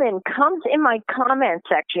this woman comes in my comment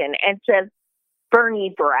section and says,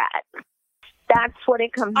 Bernie brat. That's what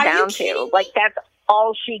it comes down to. Like, that's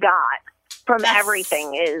all she got from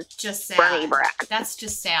everything is just sad. Bernie brat. That's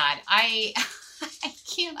just sad. I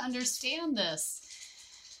can't understand this.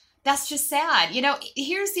 That's just sad. You know,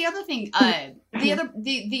 here's the other thing.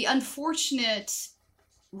 The unfortunate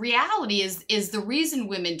reality is the reason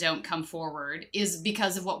women don't come forward is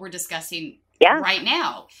because of what we're discussing right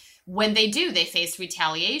now. When they do, they face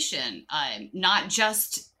retaliation, not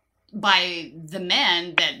just by the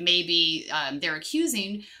men that maybe they're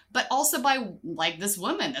accusing, but also by, like, this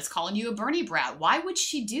woman that's calling you a Bernie brat. Why would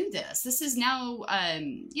she do this? This is now,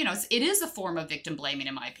 you know, it is a form of victim blaming,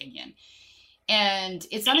 in my opinion. And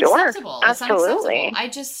it's unacceptable. It's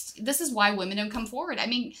unacceptable. This is why women don't come forward. I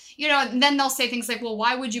mean, you know, and then they'll say things like, well,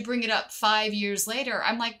 why would you bring it up 5 years later?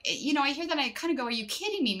 I'm like, you know, I hear that and I kind of go, are you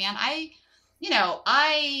kidding me, man? I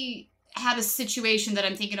had a situation that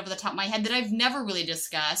I'm thinking of at the top of my head that I've never really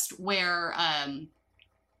discussed where,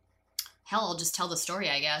 hell, I'll just tell the story,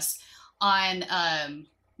 I guess, on,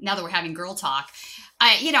 now that we're having girl talk.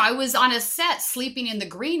 I was on a set sleeping in the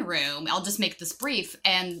green room. I'll just make this brief.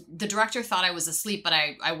 And the director thought I was asleep, but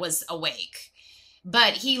I was awake.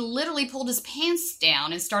 But he literally pulled his pants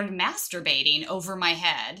down and started masturbating over my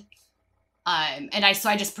head. So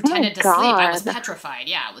I just pretended to sleep. I was petrified.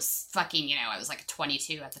 Yeah, I was fucking, you know, I was like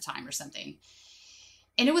 22 at the time or something.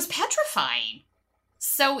 And it was petrifying.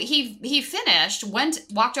 So he finished,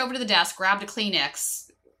 walked over to the desk, grabbed a Kleenex,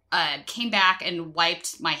 came back and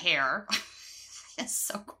wiped my hair. It's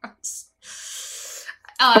so gross.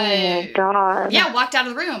 Oh my God. Yeah, walked out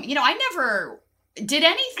of the room. You know, I never did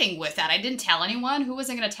anything with that. I didn't tell anyone. Who was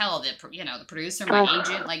I going to tell? The producer, my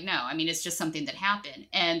agent? Like, no. I mean, it's just something that happened.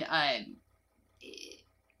 And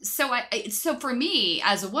so for me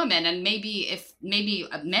as a woman, and maybe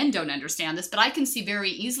men don't understand this, but I can see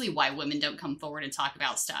very easily why women don't come forward and talk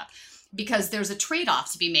about stuff, because there's a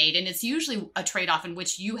trade-off to be made, and it's usually a trade-off in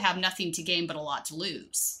which you have nothing to gain but a lot to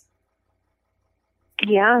lose.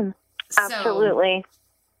 Yeah, absolutely.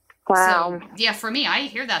 Wow. So, yeah, for me, I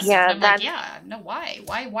hear that stuff, and I'm like, yeah, no, why?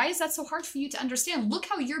 Why is that so hard for you to understand? Look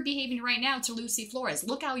how you're behaving right now to Lucy Flores.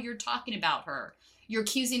 Look how you're talking about her. You're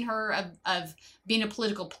accusing her of being a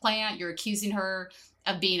political plant. You're accusing her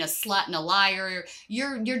of being a slut and a liar.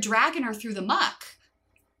 You're dragging her through the muck.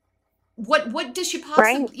 What does she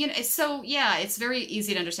possibly, you know, so yeah, it's very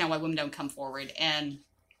easy to understand why women don't come forward. And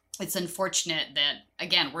it's unfortunate that,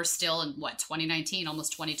 again, we're still in 2019,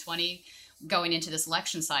 almost 2020, going into this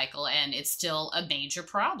election cycle, and it's still a major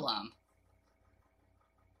problem.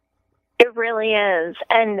 It really is.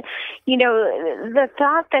 And, you know, the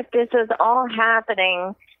thought that this is all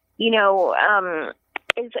happening, you know,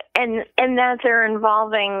 is, and that they're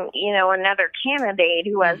involving, you know, another candidate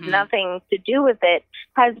who has nothing to do with it,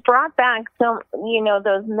 has brought back some, you know,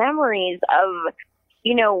 those memories of,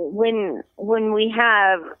 you know, when we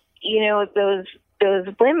have, you know, those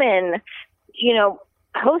women, you know,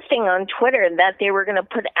 posting on Twitter that they were going to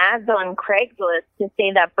put ads on Craigslist to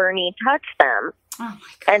say that Bernie touched them. Oh my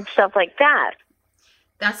God. And stuff like that.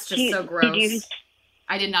 That's just so gross.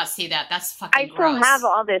 I did not see that. That's fucking gross. I still have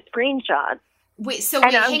all the screenshots. Wait,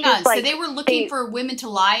 hang on. Like, so they were looking for women to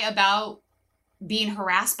lie about being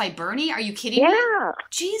harassed by Bernie? Are you kidding me? Yeah.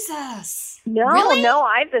 Jesus. No, really? No,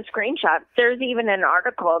 I have the screenshots. There's even an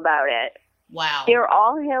article about it. Wow. They're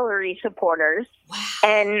all Hillary supporters. Wow.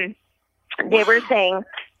 And they were saying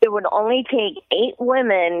it would only take 8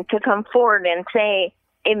 women to come forward and say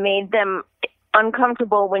it made them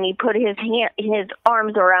uncomfortable when he put his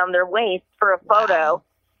arms around their waist for a photo,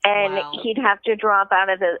 and he'd have to drop out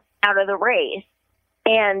of the race.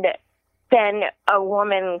 And then a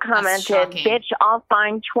woman commented, "Bitch, I'll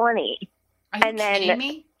find 20." Are you kidding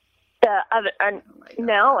me? The other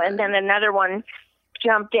no, and then another one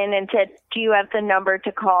jumped in and said, "Do you have the number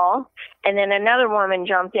to call?" And then another woman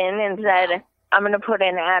jumped in and said, "I'm going to put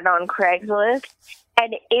an ad on Craigslist."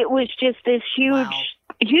 And it was just this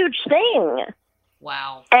huge thing.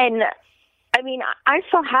 Wow. And I mean, I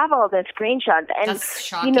still have all the screenshots, and That's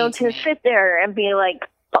shocking to sit there and be like,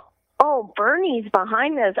 "Oh, Bernie's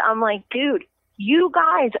behind this." I'm like, dude, you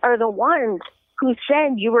guys are the ones who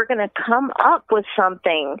said you were going to come up with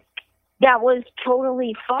something that was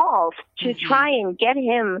totally false to try and get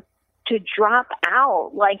him to drop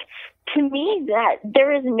out. Like, to me, that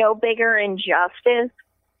there is no bigger injustice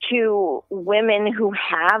to women who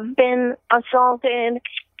have been assaulted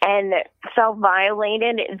and felt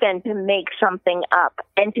violated than to make something up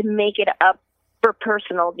and to make it up for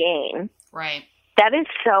personal gain. Right. That is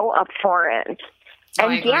so abhorrent.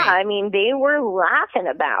 And yeah, I mean, they were laughing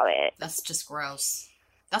about it. That's just gross.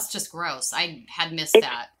 I had missed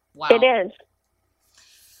that. Wow. It is.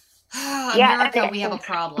 America, we have a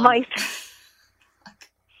problem.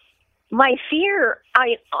 My fear,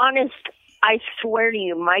 I swear to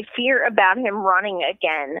you, my fear about him running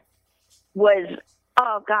again was,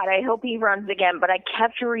 oh God, I hope he runs again. But I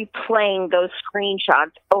kept replaying those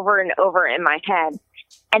screenshots over and over in my head.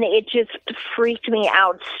 And it just freaked me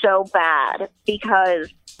out so bad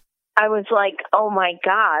because I was like, oh my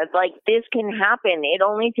God, like this can happen. It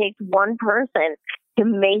only takes one person to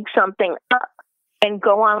make something up and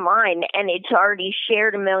go online, and it's already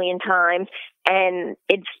shared a million times, and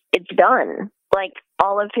it's done. Like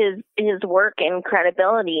all of his work and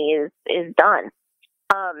credibility is done.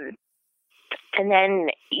 And then,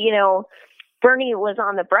 Bernie was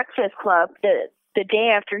on the Breakfast Club the day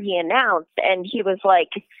after he announced, and he was like,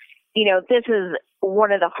 this is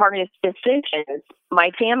one of the hardest decisions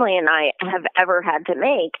my family and I have ever had to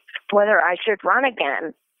make, whether I should run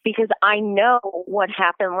again, because I know what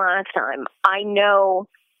happened last time. I know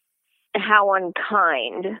how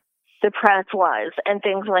unkind the press was and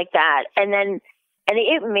things like that. And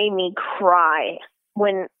it made me cry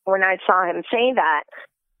when I saw him say that.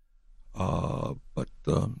 But what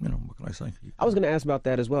can I say? I was going to ask about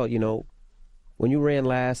that as well. When you ran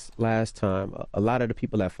last time, a lot of the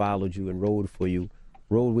people that followed you and rode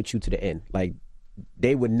with you to the end. Like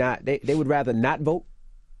they would rather not vote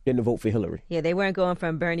than to vote for Hillary. Yeah, they weren't going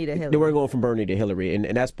from Bernie to Hillary. They weren't going from Bernie to Hillary, and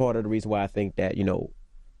that's part of the reason why I think that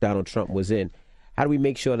Donald Trump was in. How do we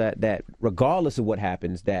make sure that regardless of what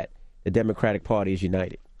happens, that the Democratic Party is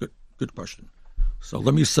united? Good question. So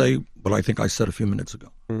let me say what I think I said a few minutes ago.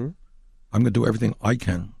 Mm-hmm. I'm going to do everything I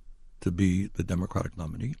can to be the Democratic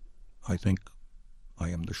nominee. I think I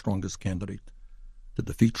am the strongest candidate to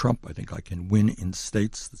defeat Trump. I think I can win in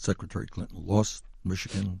states that Secretary Clinton lost: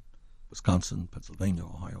 Michigan, Wisconsin, Pennsylvania,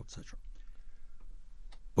 Ohio, etc.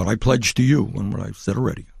 What I pledge to you, and what I've said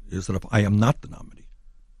already, is that if I am not the nominee,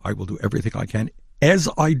 I will do everything I can, as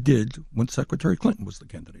I did when Secretary Clinton was the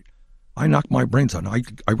candidate. I knocked my brains out.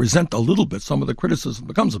 I resent a little bit some of the criticism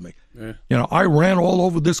that comes of me. Yeah. I ran all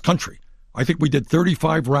over this country. I think we did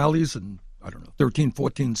 35 rallies in, 13,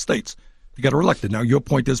 14 states to get her elected. Now, your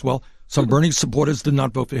point is, well, some Bernie supporters did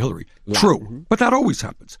not vote for Hillary. Yeah. True, Mm-hmm. but that always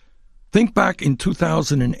happens. Think back in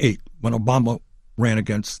 2008 when Obama ran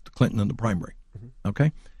against Clinton in the primary,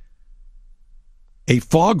 okay? A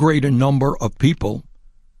far greater number of people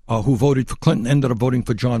who voted for Clinton ended up voting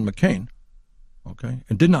for John McCain, okay,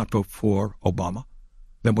 and did not vote for Obama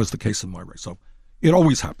than was the case in my race. So it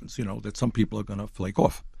always happens, that some people are going to flake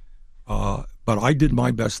off. But I did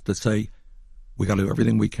my best to say we got to do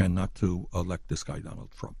everything we can not to elect this guy,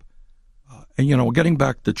 Donald Trump. And, getting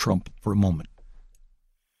back to Trump for a moment.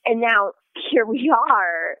 And now here we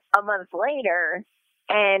are a month later,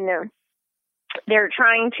 and they're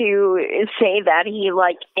trying to say that he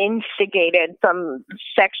instigated some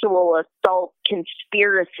sexual assault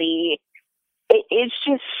conspiracy. It's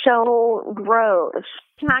just so gross.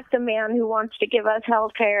 Attack the man who wants to give us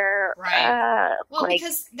health care. Right.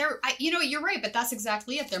 Because you're right, but that's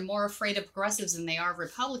exactly it. They're more afraid of progressives than they are of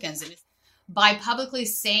Republicans. And by publicly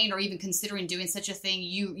saying or even considering doing such a thing,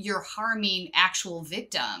 you're harming actual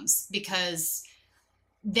victims, because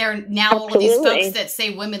they're now all of these folks that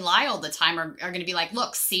say women lie all the time are going to be like,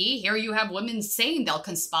 look, see, here you have women saying they'll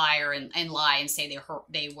conspire and lie and say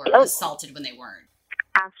they were assaulted when they weren't.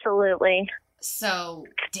 Absolutely. So,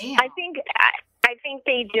 damn. I think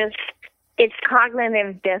they just, it's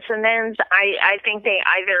cognitive dissonance. I think they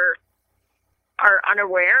either are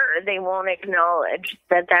unaware or they won't acknowledge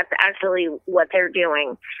that that's actually what they're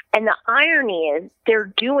doing. And the irony is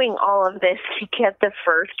they're doing all of this to get the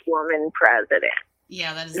first woman president.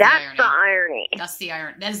 Yeah, that's the irony. That's the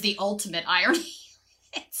irony. That is the ultimate irony.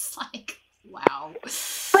 It's like, wow.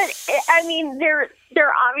 But I mean, they're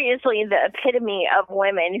obviously the epitome of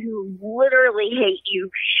women who literally hate you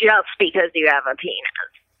just because you have a penis.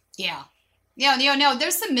 Yeah. No,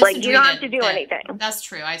 there's some misandry. Like, you don't have to do anything. That's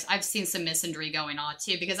true. I've seen some misandry going on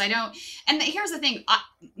too, because I don't. And here's the thing: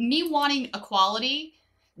 me wanting equality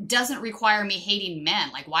doesn't require me hating men.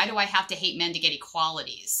 Like, why do I have to hate men to get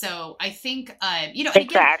equality? So I think,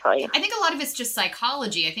 exactly. Again, I think a lot of it's just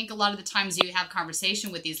psychology. I think a lot of the times you have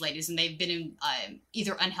conversation with these ladies and they've been in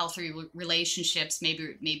either unhealthy relationships,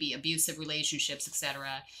 maybe abusive relationships,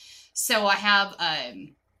 etc. So I have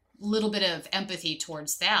a little bit of empathy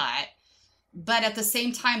towards that. But at the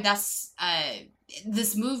same time, that's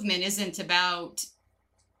this movement isn't about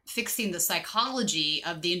fixing the psychology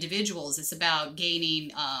of the individuals. It's about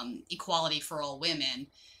gaining equality for all women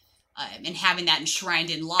and having that enshrined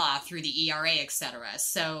in law through the ERA, etc.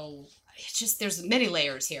 So it's just, there's many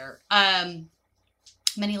layers here.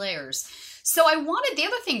 Many layers. So the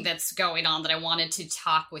other thing that's going on that I wanted to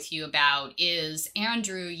talk with you about is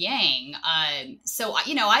Andrew Yang. So,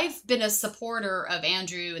 I've been a supporter of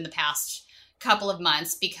Andrew in the past couple of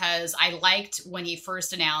months because I liked when he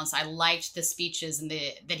first announced. I liked the speeches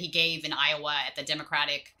that he gave in Iowa at the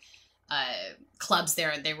Democratic clubs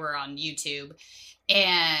there. They were on YouTube.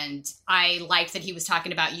 And I liked that he was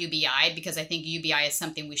talking about UBI because I think UBI is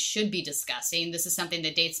something we should be discussing. This is something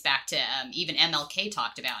that dates back to even MLK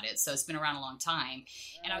talked about it. So it's been around a long time.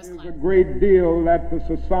 And There's a great deal that the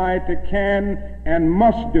society can and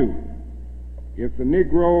must do if the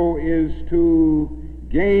Negro is to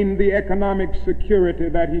gain the economic security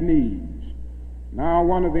that he needs. Now,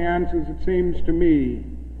 one of the answers, it seems to me,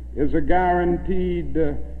 is a guaranteed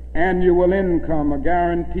annual income, a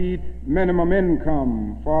guaranteed minimum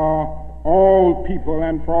income for all people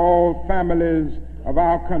and for all families of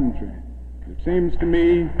our country. It seems to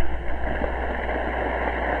me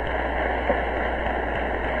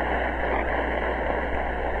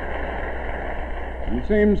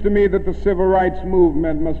that the civil rights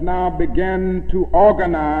movement must now begin to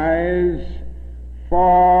organize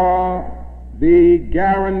for the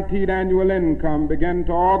guaranteed annual income, begin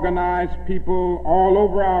to organize people all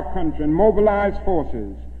over our country and mobilize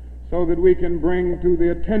forces so that we can bring to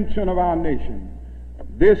the attention of our nation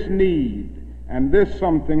this need and this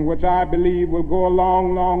something which I believe will go a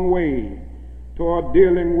long, long way toward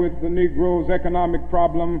dealing with the Negro's economic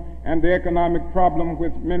problem and the economic problem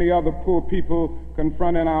which many other poor people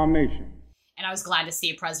confront in our nation. And I was glad to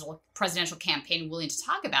see a presidential campaign willing to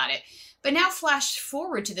talk about it. But now flash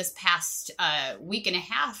forward to this past week and a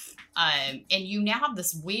half, and you now have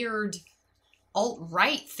this weird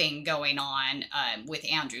alt-right thing going on with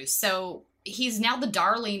Andrew. So he's now the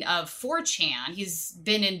darling of 4chan. He's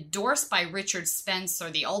been endorsed by Richard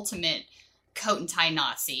Spencer, the ultimate coat and tie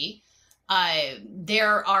Nazi.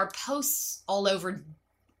 There are posts all over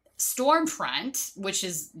Stormfront, which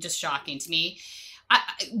is just shocking to me.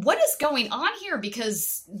 What is going on here?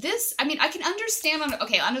 Because this, I can understand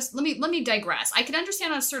let me digress. I can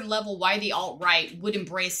understand on a certain level why the alt-right would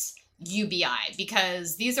embrace UBI,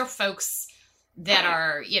 because these are folks that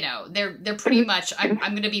are, they're pretty much, I'm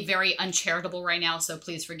going to be very uncharitable right now, so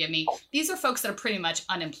please forgive me. These are folks that are pretty much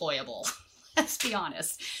unemployable. Let's be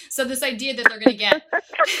honest. So this idea that they're going to get...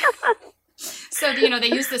 So, they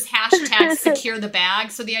use this hashtag secure the bag.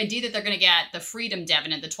 So the idea that they're going to get the freedom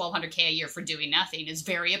dividend, the $1,200K a year for doing nothing, is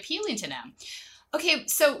very appealing to them. Okay,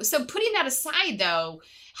 so putting that aside, though,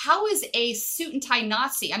 how is a suit and tie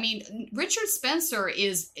Nazi? Richard Spencer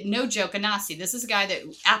is, no joke, a Nazi. This is a guy that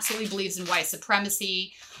absolutely believes in white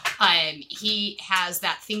supremacy. He has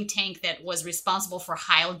that think tank that was responsible for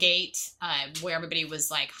Heilgate, where everybody was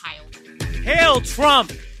like, Heil. Hail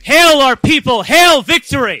Trump! Hail our people! Hail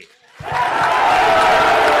victory!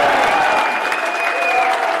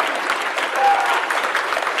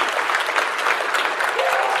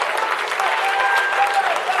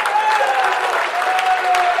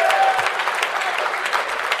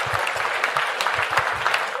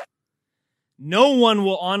 No one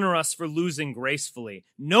will honor us for losing gracefully.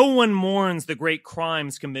 No one mourns the great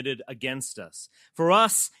crimes committed against us. For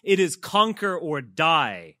us, it is conquer or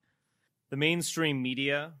die. The mainstream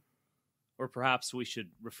media, or perhaps we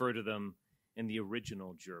should refer to them in the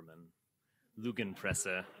original German,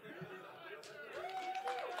 Lügenpresse.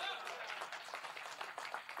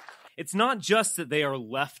 It's not just that they are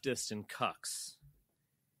leftist and cucks.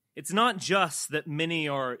 It's not just that many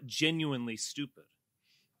are genuinely stupid.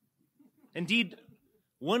 Indeed,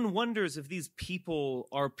 one wonders if these people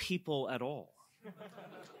are people at all.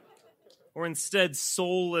 Or instead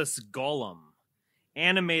soulless Gollum,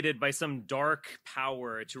 animated by some dark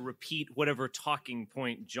power to repeat whatever talking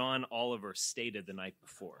point John Oliver stated the night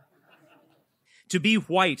before. To be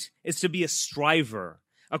white is to be a striver,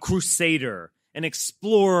 a crusader, an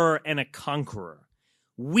explorer, and a conqueror.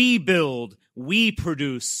 We build, we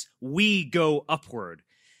produce, we go upward.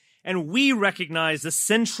 And we recognize the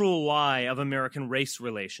central lie of American race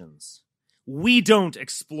relations. We don't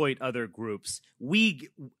exploit other groups.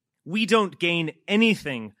 We don't gain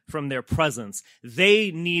anything from their presence.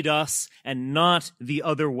 They need us and not the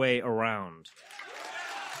other way around.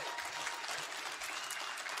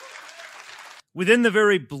 Within the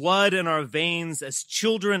very blood in our veins as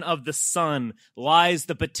children of the sun lies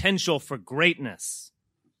the potential for greatness.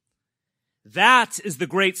 That is the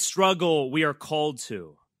great struggle we are called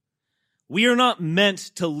to. We are not meant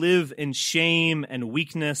to live in shame and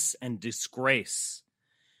weakness and disgrace.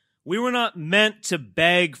 We were not meant to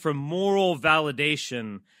beg for moral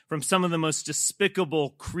validation from some of the most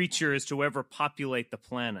despicable creatures to ever populate the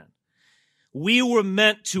planet. We were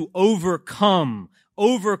meant to overcome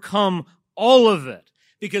all of it,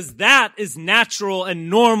 because that is natural and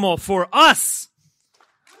normal for us.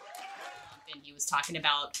 And he was talking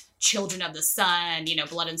about children of the sun,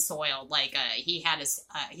 blood and soil. Like he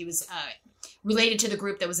was related to the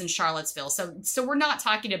group that was in Charlottesville. So we're not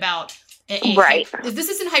talking about right. This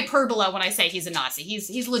isn't hyperbole when I say he's a Nazi.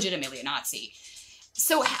 He's legitimately a Nazi.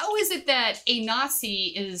 So how is it that a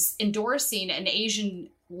Nazi is endorsing an Asian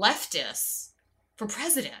leftist for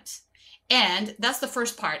president? And that's the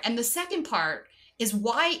first part. And the second part is,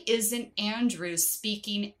 why isn't Andrew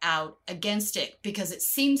speaking out against it? Because it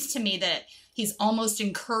seems to me that he's almost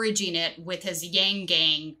encouraging it with his Yang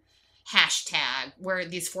Gang hashtag, where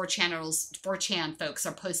these 4chan folks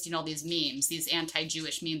are posting all these memes, these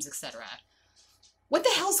anti-Jewish memes, etc. What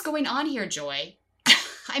the hell's going on here, Joy?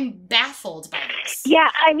 I'm baffled by this. Yeah,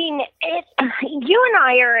 I mean, you and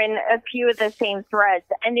I are in a few of the same threads,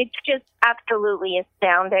 and it's just absolutely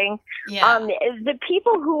astounding. Yeah. The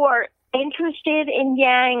people who are interested in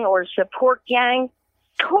Yang or support Yang,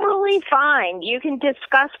 totally fine. You can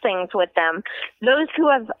discuss things with them. Those who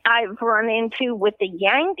I've run into with the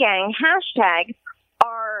Yang Gang hashtag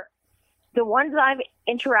are the ones I've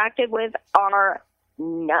interacted with are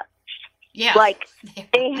nuts. Yeah. Like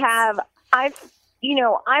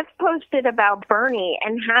I've posted about Bernie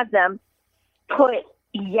and had them put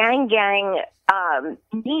Yang Gang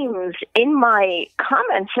memes in my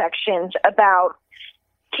comment sections about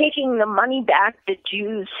taking the money back the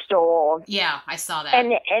Jews stole. Yeah, I saw that.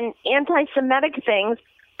 And anti-Semitic things.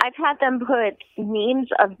 I've had them put memes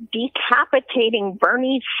of decapitating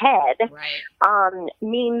Bernie's head. Right.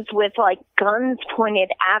 Memes with like guns pointed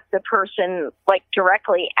at the person, like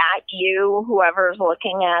directly at you, whoever's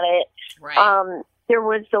looking at it. Right. There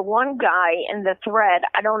was the one guy in the thread,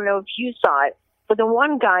 I don't know if you saw it, but the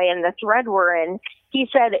one guy in the thread we're in, he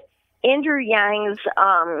said Andrew Yang's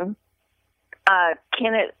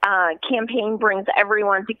campaign brings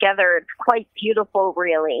everyone together. It's quite beautiful,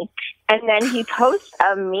 really. And then he posts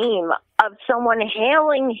a meme of someone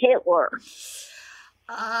hailing Hitler.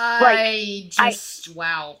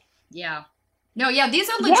 Wow. Yeah. No, yeah, these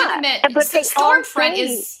are legitimate. Yeah, but Stormfront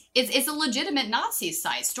is a legitimate Nazi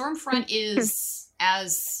site. Stormfront is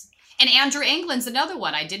and Andrew Anglin's another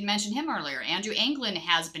one. I did mention him earlier. Andrew Anglin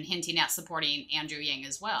has been hinting at supporting Andrew Yang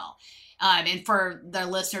as well. And for the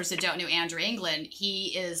listeners that don't know Andrew Anglin,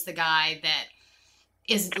 he is the guy that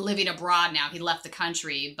is living abroad now. He left the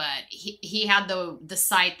country, but he had the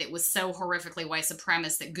site that was so horrifically white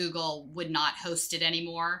supremacist that Google would not host it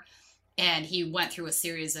anymore. And he went through a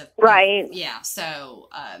series of... Right. Yeah. So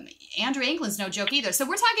Andrew Anglin's no joke either. So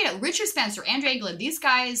we're talking about Richard Spencer, Andrew Anglin. These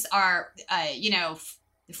guys are,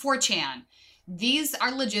 4chan. These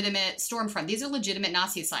are legitimate Stormfront. These are legitimate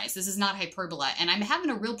Nazi sites. This is not hyperbole. And I'm having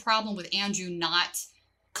a real problem with Andrew not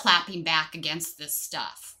clapping back against this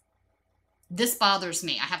stuff. This bothers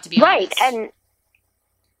me. I have to be honest. Right.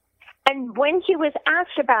 And when he was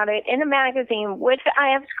asked about it in a magazine, which I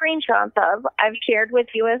have screenshots of, I've shared with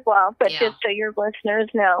you as well, but just so your listeners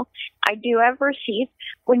know, I do have receipts.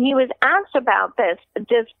 When he was asked about this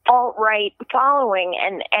alt-right following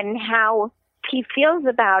and how he feels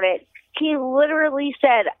about it, he literally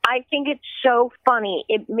said, I think it's so funny.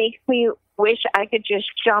 It makes me wish I could just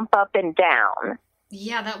jump up and down.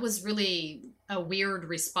 Yeah, that was really a weird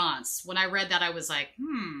response. When I read that, I was like,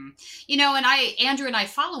 and Andrew and I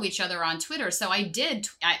follow each other on Twitter. So I did,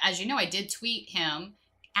 as you know, I did tweet him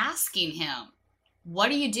asking him, what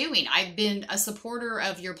are you doing? I've been a supporter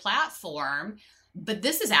of your platform, but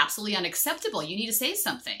this is absolutely unacceptable. You need to say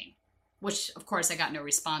something. Which, of course, I got no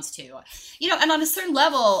response to. And on a certain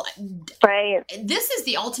level, right. This is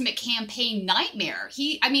the ultimate campaign nightmare.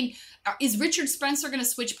 Is Richard Spencer going to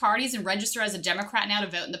switch parties and register as a Democrat now to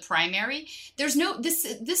vote in the primary? This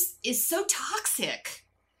is so toxic.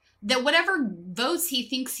 that whatever votes he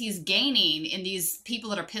thinks he's gaining in these people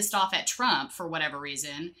that are pissed off at Trump for whatever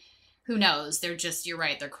reason, who knows? They're just, you're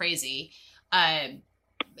right, they're crazy.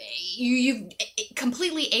 You've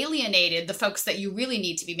completely alienated the folks that you really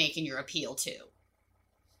need to be making your appeal to.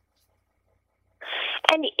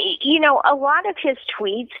 And, you know, a lot of his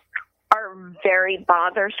tweets are very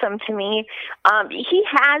bothersome to me. He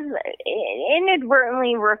has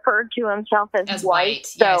inadvertently referred to himself as white.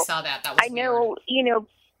 So yeah, I saw that. That was know, weird. you know,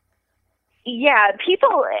 yeah,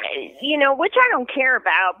 people, you know, which I don't care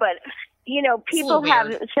about, but, you know, people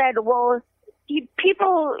have said, well,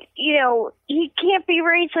 people, you know, he can't be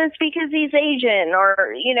racist because he's Asian,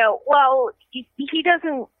 or, you know, well, he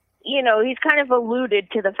doesn't, you know, he's kind of alluded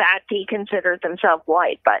to the fact he considers himself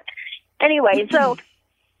white. But anyway, so,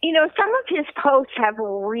 you know, some of his posts have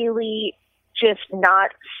really just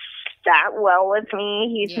not sat well with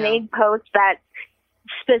me. He's made posts that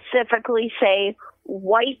specifically say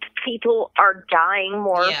white people are dying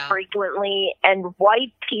more frequently, and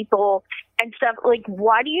white people and stuff. Like,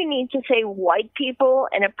 why do you need to say white people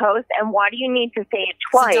in a post, and why do you need to say it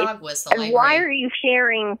twice? It's a dog whistle, and why are you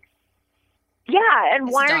sharing... Yeah, and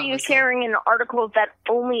why are you sharing an article that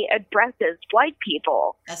only addresses white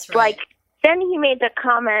people? That's right. Like, then he made the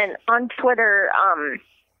comment on Twitter,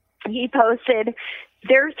 he posted,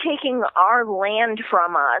 they're taking our land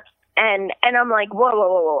from us. And I'm like,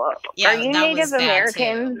 whoa. Yeah, are you Native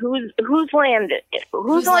American? Whose land?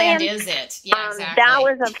 Whose land is it? Yeah, exactly. That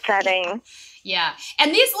was upsetting. Yeah.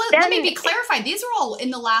 And these, let me be clarified, these are all in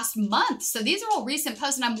the last month. So these are all recent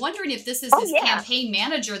posts. And I'm wondering if this is his campaign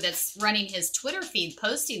manager that's running his Twitter feed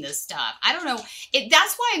posting this stuff. I don't know.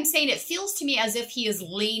 That's why I'm saying it feels to me as if he is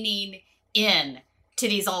leaning in to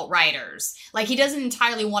these alt-righters. Like, he doesn't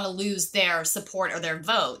entirely want to lose their support or their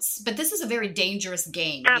votes. But this is a very dangerous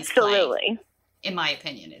game. Absolutely. He's playing, in my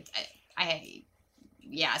opinion. It's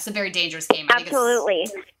a very dangerous game. Absolutely.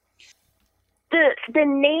 The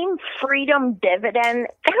name Freedom Dividend,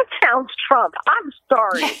 that sounds Trump. I'm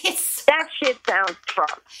sorry. That shit sounds Trump.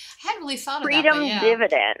 I hadn't really thought of Freedom that. Freedom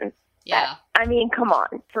Dividend. Yeah. I mean, come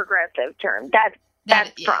on. Progressive term.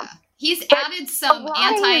 That's Trump. He's added some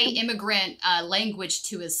anti-immigrant language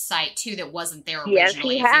to his site, too, that wasn't there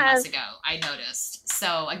originally a few months ago. I noticed.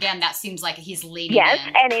 So, again, that seems like he's leaning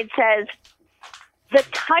in. And it says, the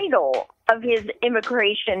title of his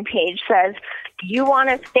immigration page says, you want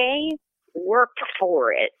to stay? Work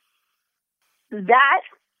for it.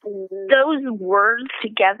 Those words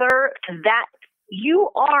together, that you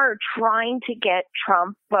are trying to get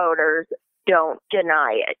Trump voters, don't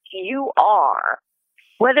deny it. You are.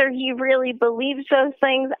 Whether he really believes those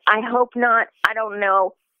things, I hope not. I don't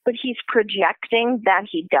know. But he's projecting that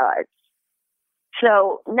he does.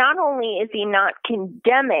 So not only is he not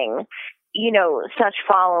condemning, you know, such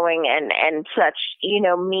following and such, you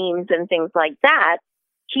know, memes and things like that,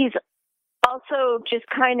 he's also just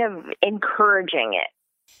kind of encouraging it.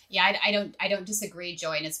 Yeah, I don't disagree,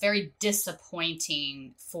 Joy, and it's very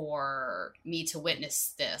disappointing for me to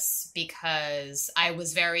witness this because I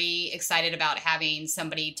was very excited about having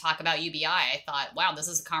somebody talk about UBI. I thought, wow, this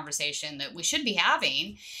is a conversation that we should be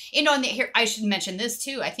having. You know, and here I should mention this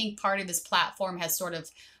too. I think part of this platform has sort of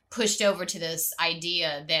pushed over to this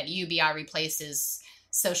idea that UBI replaces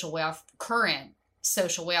current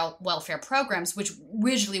social welfare programs, which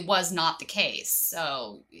originally was not the case.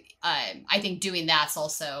 So I think doing that's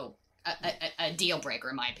also a deal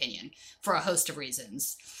breaker, in my opinion, for a host of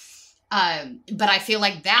reasons. But I feel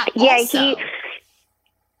like that also...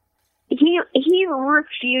 He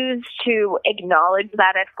refused to acknowledge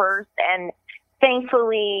that at first, and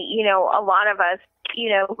thankfully, you know, a lot of us, you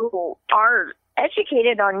know, who are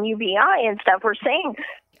educated on UBI and stuff were saying...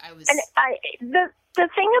 The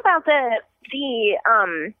thing about the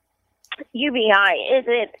UBI is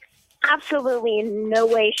it absolutely in no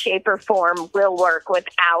way, shape, or form will work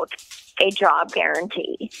without a job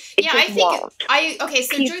guarantee. Joy,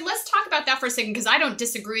 let's talk about that for a second, because I don't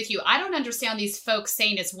disagree with you. I don't understand these folks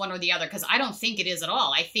saying it's one or the other, because I don't think it is at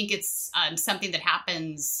all. I think it's something that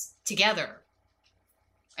happens together.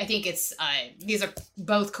 I think it's these are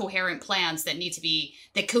both coherent plans that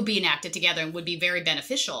could be enacted together and would be very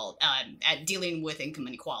beneficial at dealing with income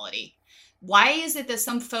inequality. Why is it that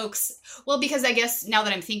some folks? Well, because I guess now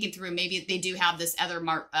that I'm thinking through, maybe they do have this other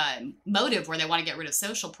motive where they want to get rid of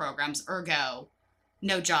social programs. Ergo,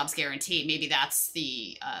 no jobs guarantee. Maybe that's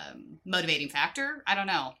the motivating factor. I don't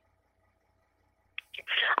know.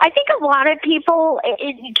 I think a lot of people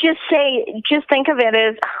just think of it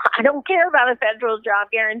as, I don't care about a federal job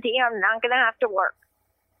guarantee. I'm not going to have to work.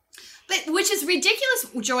 But which is ridiculous,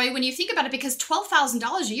 Joy, when you think about it, because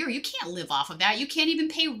 $12,000 a year, you can't live off of that. You can't even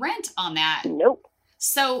pay rent on that. Nope.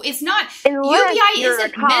 So it's not Unless UBI you're isn't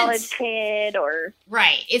a college meant, kid or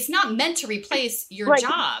right. It's not meant to replace your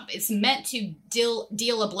job. It's meant to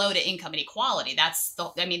deal a blow to income inequality. That's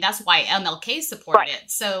why MLK supported it.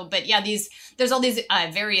 So, but yeah, there's all these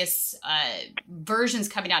various versions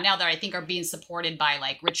coming out now that I think are being supported by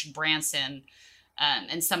like Richard Branson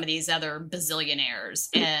and some of these other bazillionaires,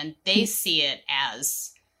 and they see it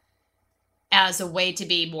as a way to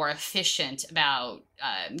be more efficient about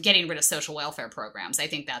getting rid of social welfare programs. I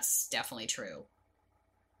think that's definitely true.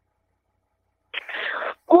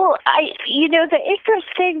 Well, the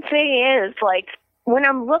interesting thing is, like, when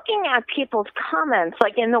I'm looking at people's comments,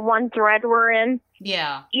 like in the one thread we're in,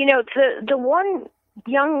 yeah, the one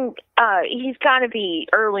young, he's got to be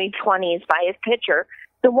early 20s by his picture.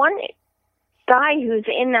 The one guy who's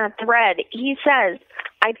in that thread, he says,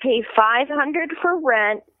 I pay $500 for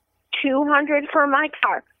rent, $200 for my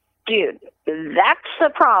car. Dude, that's the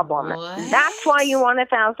problem. What? That's why you want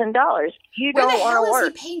 $1,000. You don't want to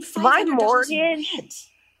work. He paying My $500 mortgage. rent?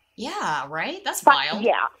 Yeah, right? That's wild.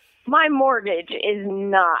 Yeah. My mortgage is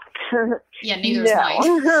not. Yeah, neither is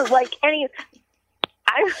mine. Like I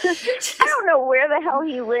don't know where the hell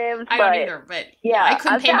he lives. I don't either, but yeah, I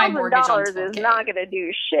couldn't pay my mortgage on $1,000 is not going to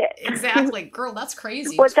do shit. Exactly, girl. That's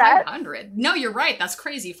crazy. What's that? $500. No, you're right. That's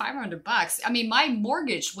crazy. $500. I mean, my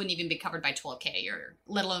mortgage wouldn't even be covered by $12K, or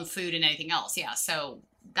let alone food and anything else. Yeah, so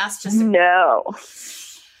that's just wild.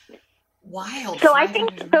 So I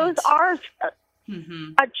think those are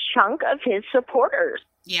a chunk of his supporters.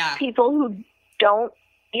 Yeah, people who don't,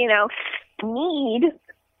 need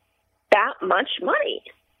that much money.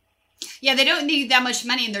 Yeah, they don't need that much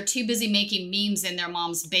money, and they're too busy making memes in their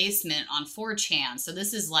mom's basement on 4chan. So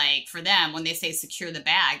this is like, for them, when they say secure the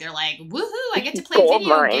bag, they're like, woohoo, I get to play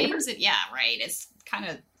video games. Yeah, right. It's kind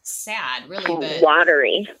of sad, really. But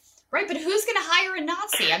watery. Right, but who's going to hire a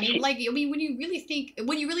Nazi? I mean, when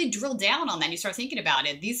you really drill down on that, and you start thinking about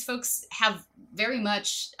it, these folks have very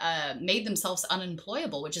much made themselves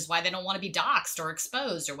unemployable, which is why they don't want to be doxxed or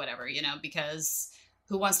exposed or whatever, because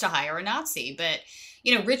who wants to hire a Nazi? But,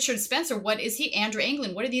 Richard Spencer, what is he? Andrew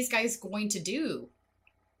Anglin, what are these guys going to do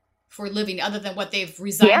for a living other than what they've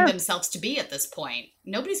resigned themselves to be at this point?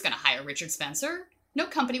 Nobody's going to hire Richard Spencer. No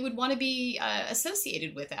company would want to be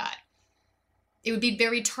associated with that. It would be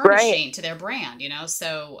very tarnishing to their brand,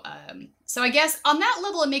 So, so I guess on that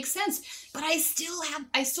level it makes sense. But I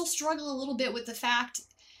still struggle a little bit with the fact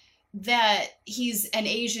that he's an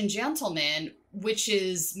Asian gentleman, which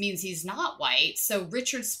means he's not white. So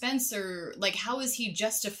Richard Spencer, how is he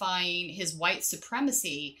justifying his white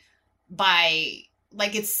supremacy by?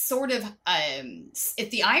 It's sort of,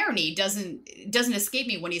 if the irony doesn't escape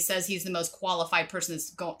me when he says he's the most qualified person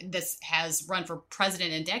that has run for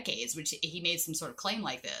president in decades, which he made some sort of claim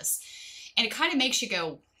like this. And it kind of makes you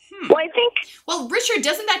go, Well, Richard,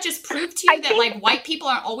 doesn't that just prove to you that white people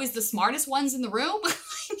aren't always the smartest ones in the room?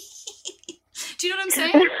 Do you know what I'm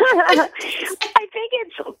saying? I think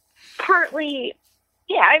it's partly,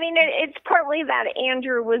 it's partly that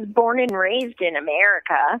Andrew was born and raised in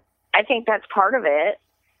America. I think that's part of it.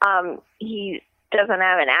 He doesn't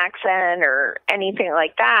have an accent or anything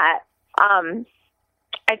like that.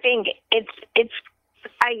 I think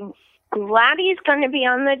I'm glad he's going to be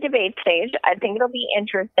on the debate stage. I think it'll be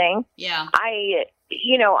interesting. Yeah. I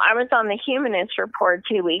was on the Humanist Report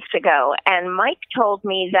 2 weeks ago, and Mike told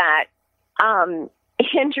me that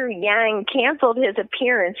Andrew Yang canceled his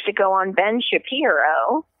appearance to go on Ben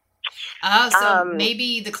Shapiro. Oh, so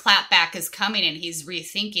maybe the clapback is coming and he's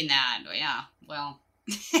rethinking that. Yeah, well,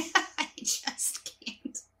 I just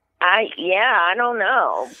can't. I don't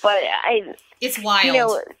know, but it's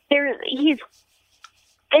wild. It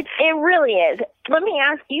really is. Let me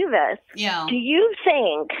ask you this. Yeah. Do you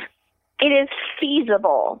think it is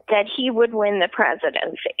feasible that he would win the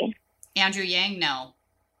presidency? Andrew Yang? No.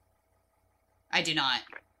 I do not.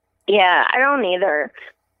 Yeah, I don't either.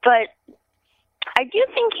 But I do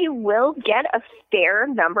think he will get a fair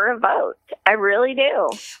number of votes. I really do.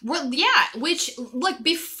 Well, yeah, which,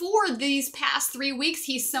 before these past 3 weeks,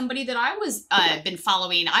 he's somebody that I was been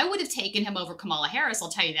following. I would have taken him over Kamala Harris, I'll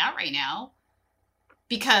tell you that right now.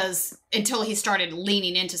 Because until he started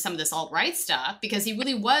leaning into some of this alt-right stuff, because he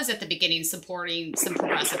really was at the beginning supporting some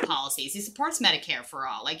progressive policies. He supports Medicare for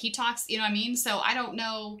all. He talks, you know what I mean? So I don't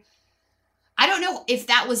know if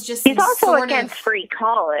that was just he's also against free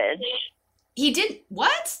college. He did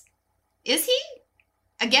what? Is he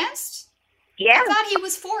against? Yeah, I thought he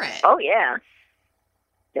was for it. Oh yeah.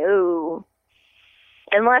 No,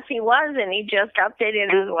 unless he was, and he just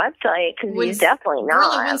updated his website because he's definitely not.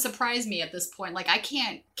 Really wouldn't surprise me at this point. I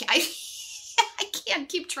can't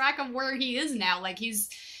keep track of where he is now.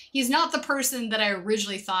 he's not the person that I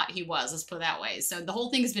originally thought he was. Let's put it that way. So the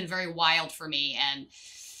whole thing has been very wild for me, and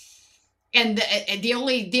the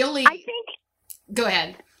only I think. Go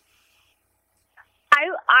ahead.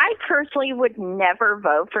 I personally would never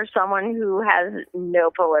vote for someone who has no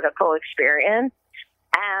political experience.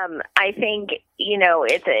 I think, you know,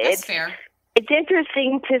 it's fair. It's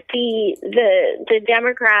interesting to see the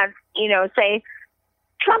Democrats, you know, say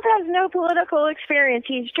Trump has no political experience.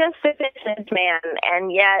 He's just a businessman.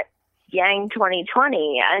 And yet, Yang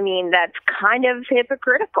 2020, I mean, that's kind of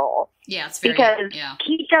hypocritical. Yeah, it's very, because yeah.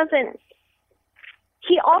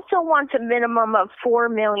 He also wants a minimum of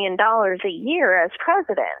 $4 million a year as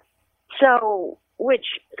president. So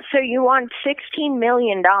you want $16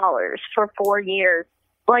 million for 4 years.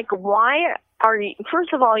 Like, why are you,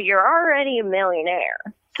 first of all, you're already a millionaire.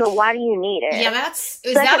 So why do you need it? Yeah, is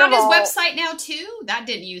that on his website now too? That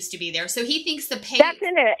didn't used to be there. So he thinks the pay. That's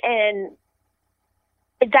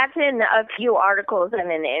in a few articles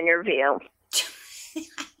and an interview.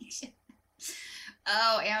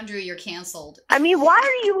 Oh, Andrew, you're canceled. I mean, why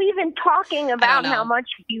are you even talking about how much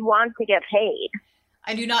you want to get paid?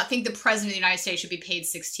 I do not think the president of the United States should be paid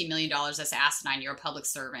 $16 million. That's asinine. You're a public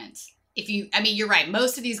servant. You're right.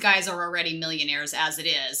 Most of these guys are already millionaires as it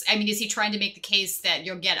is. I mean, is he trying to make the case that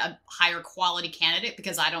you'll get a higher quality candidate?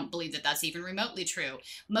 Because I don't believe that that's even remotely true.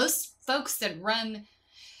 Most folks that run,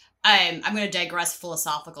 I'm going to digress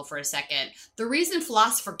philosophical for a second. The reason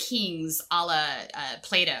philosopher kings a la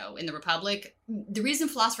Plato in the Republic, the reason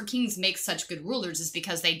philosopher kings make such good rulers is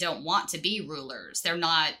because they don't want to be rulers. They're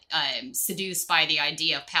not seduced by the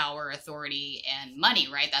idea of power, authority, and money,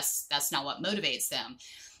 right? That's not what motivates them.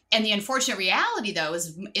 And the unfortunate reality, though,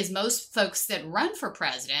 is most folks that run for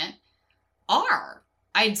president are.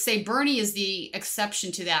 I'd say Bernie is the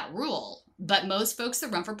exception to that rule. But most folks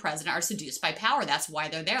that run for president are seduced by power. That's why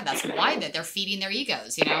they're there. That's why they're feeding their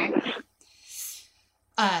egos, you know?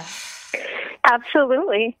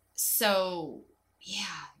 Absolutely. So,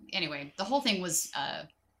 yeah. Anyway, the whole thing was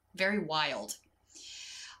very wild.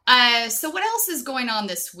 So what else is going on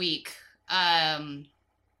this week? The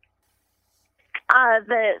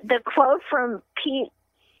quote from Pete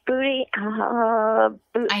Buttigieg.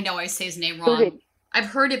 I know I say his name wrong. I've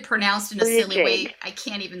heard it pronounced in a silly way. I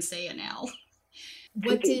can't even say it now.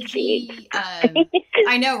 What did he?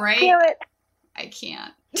 I know, right? Damn it. I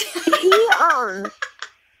can't.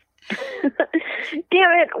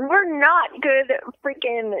 Damn it, we're not good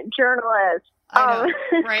freaking journalists. I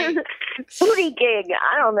know, right? Buttigieg,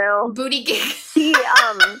 I don't know. Buttigieg. He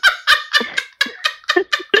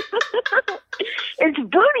it's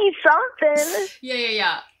booty something.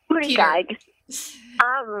 Yeah. Buttigieg.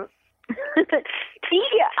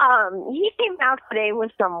 He came out today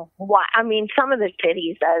with some of the shit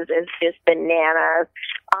he says is just bananas.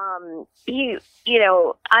 You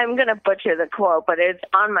know, I'm going to butcher the quote, but it's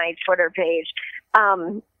on my Twitter page.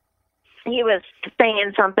 He was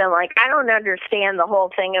saying something like, I don't understand the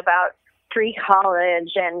whole thing about free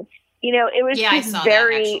college. And, you know, it was just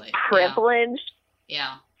very privileged.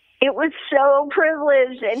 Yeah. It was so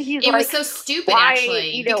privileged, and it was so stupid,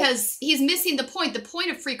 actually, because he's missing the point. The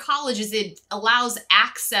point of free college is it allows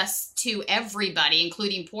access to everybody,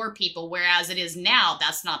 including poor people, whereas it is now,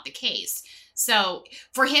 that's not the case. So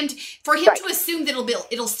for him to assume that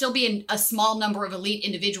it'll still be a small number of elite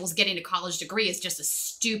individuals getting a college degree is just a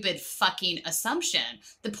stupid fucking assumption.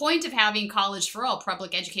 The point of having college for all,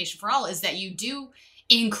 public education for all, is that you do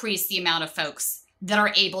increase the amount of folks that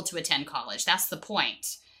are able to attend college. That's the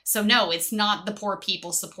point. So no, it's not the poor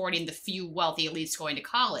people supporting the few wealthy elites going to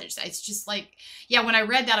college. It's just like, yeah, when I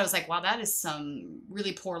read that, I was like, wow, that is some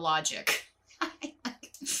really poor logic.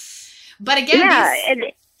 But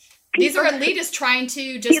again, these are elitists trying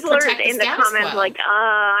to just protect the status quo. People are in the comments like,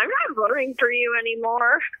 I'm not voting for you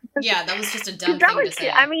anymore. Yeah, that was just a dumb thing to say.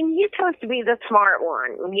 I mean, he's supposed to be the smart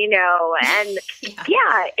one, you know, and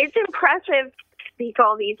yeah, it's impressive to speak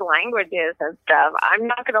all these languages and stuff. I'm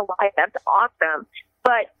not going to lie, that's awesome.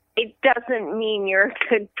 But it doesn't mean you're a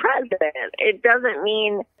good president. It doesn't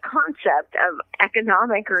mean concept of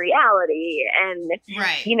economic reality. And,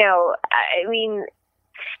 you know, I mean,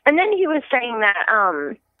 and then he was saying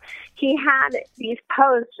that he had these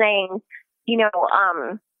posts saying, you know,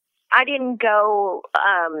 I didn't go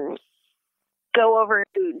over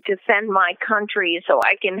to defend my country so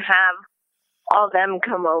I can have all them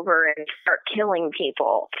come over and start killing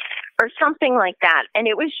people. Or something like that. And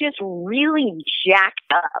it was just really jacked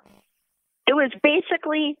up. It was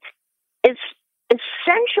basically, it's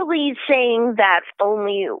essentially saying that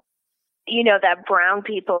only, you know, that brown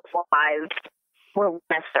people's lives were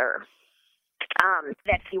lesser.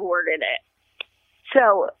 That he worded it.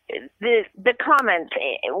 So the comments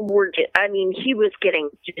were, I mean, he was getting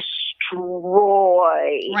destroyed.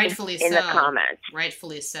 Rightfully in so. the comments.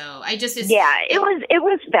 Rightfully so. It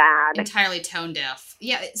was bad. Entirely tone deaf.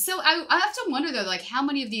 Yeah. So I have to wonder though, like how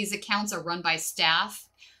many of these accounts are run by staff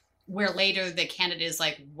where later the candidate is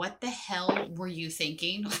like, what the hell were you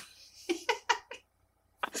thinking?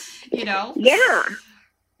 You know? Yeah.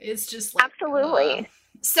 It's just like, absolutely.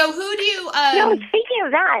 So who do you, no, speaking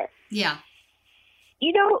of that. Yeah.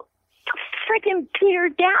 You know, freaking Peter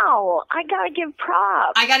Dow. I gotta give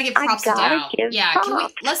props. I gotta give props to Dow. Yeah,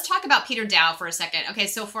 props. let's talk about Peter Dow for a second. Okay,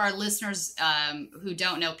 so for our listeners who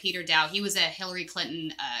don't know Peter Dow, he was a Hillary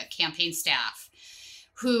Clinton campaign staff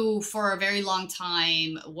who for a very long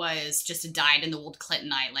time was just a dyed-in-the-wool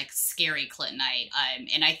Clintonite, like scary Clintonite.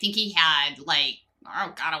 And I think he had like,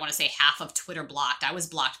 oh God, I want to say half of Twitter blocked. I was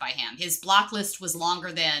blocked by him. His block list was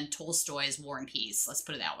longer than Tolstoy's War and Peace. Let's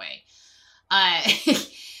put it that way.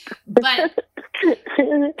 But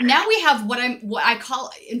now we have what I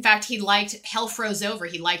call, in fact, hell froze over.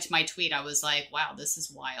 He liked my tweet. I was like, wow, this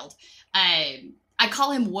is wild. I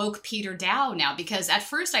call him woke Peter Dow now because at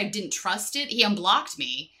first I didn't trust it. He unblocked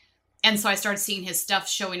me. And so I started seeing his stuff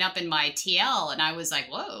showing up in my TL and I was like,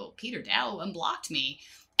 whoa, Peter Dow unblocked me.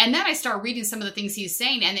 And then I started reading some of the things he's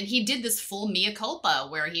saying. And then he did this full mea culpa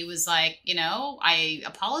where he was like, you know, I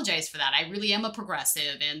apologize for that. I really am a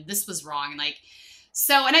progressive and this was wrong. And like,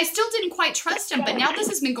 so, and I still didn't quite trust him. But now this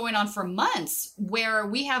has been going on for months where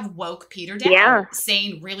we have woke Peter Dow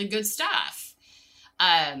saying really good stuff.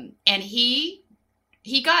 And he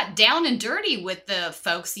got down and dirty with the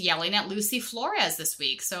folks yelling at Lucy Flores this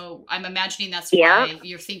week. So I'm imagining that's why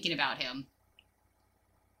you're thinking about him.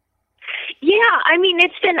 Yeah, I mean,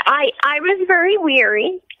 it's been, I was very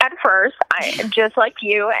weary at first. Just like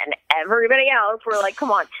you and everybody else were like, come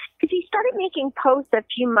on. Because he started making posts a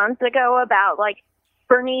few months ago about, like,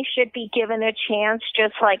 Bernie should be given a chance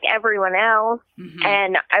just like everyone else. Mm-hmm.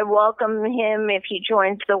 And I welcome him if he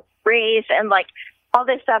joins the race and, like, all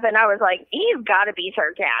this stuff. And I was like, he's got to be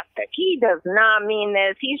sarcastic. He does not mean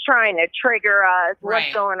this. He's trying to trigger us. Right.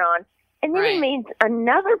 What's going on? And then he made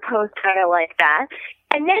another post kind of like that.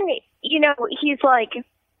 And then, you know, he's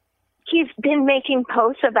been making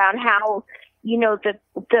posts about how, you know,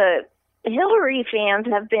 the Hillary fans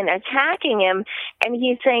have been attacking him. And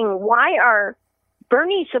he's saying, why are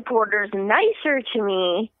Bernie supporters nicer to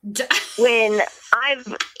me when I've,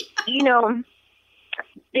 you know,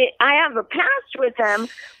 I have a past with them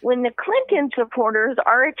when the Clinton supporters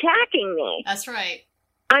are attacking me. That's right.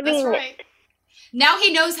 I mean, that's right. Now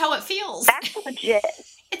he knows how it feels. That's legit.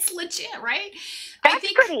 It's legit, right? That's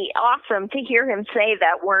pretty awesome to hear him say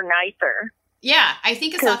that we're nicer. Yeah, I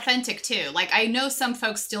think it's authentic too. Like, I know some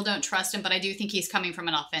folks still don't trust him, but I do think he's coming from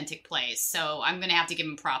an authentic place. So I'm going to have to give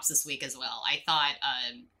him props this week as well. I thought,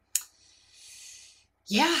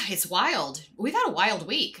 yeah, it's wild. We've had a wild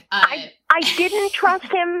week. I didn't trust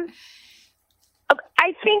him.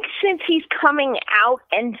 I think since he's coming out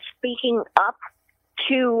and speaking up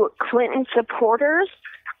to Clinton supporters,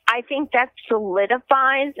 I think that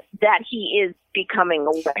solidifies that he is becoming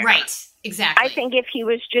aware. Right, exactly. I think if he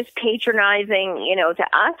was just patronizing, you know, to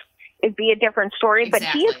us, it'd be a different story. Exactly.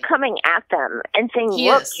 But he is coming at them and saying,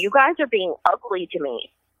 look, you guys are being ugly to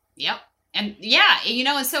me. Yep. And yeah, you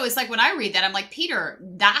know, and so it's like when I read that, I'm like, Peter,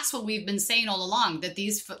 that's what we've been saying all along, that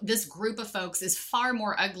this group of folks is far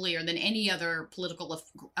more uglier than any other political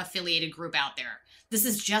affiliated group out there. This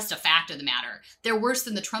is just a fact of the matter. They're worse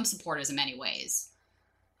than the Trump supporters in many ways.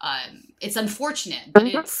 It's unfortunate, but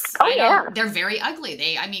it's, they're very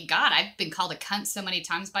ugly. I mean, God, I've been called a cunt so many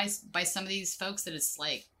times by some of these folks that it's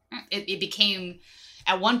like, it became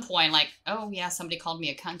at one point like, oh yeah, somebody called me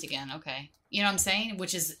a cunt again. Okay. You know what I'm saying?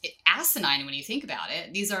 Which is asinine when you think about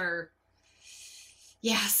it. These are,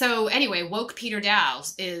 yeah. So anyway, woke Peter Dow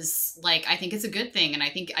is like, I think it's a good thing. And I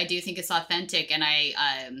do think it's authentic. And I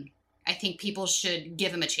think people should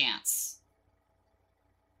give him a chance.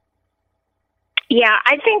 Yeah,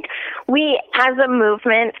 I think we, as a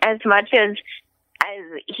movement, as much as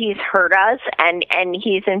he's hurt us and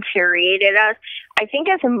he's infuriated us, I think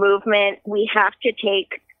as a movement, we have to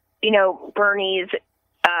take, you know, Bernie's,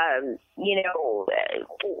 you know,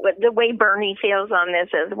 the way Bernie feels on this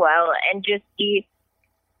as well, and just be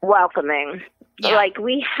welcoming. Yeah. Like,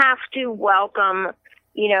 we have to welcome,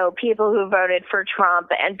 you know, people who voted for Trump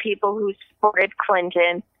and people who supported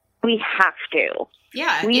Clinton. We have to.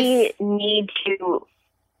 Yeah. We need to.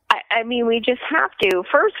 I mean, we just have to.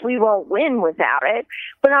 First, we won't win without it.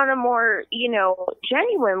 But on a more, you know,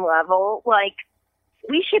 genuine level, like,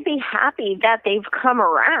 we should be happy that they've come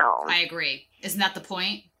around. I agree. Isn't that the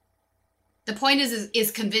point? The point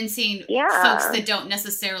is convincing folks that don't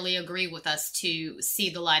necessarily agree with us to see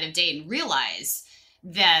the light of day and realize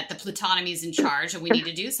that the plutonomy is in charge and we need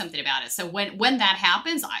to do something about it. So when that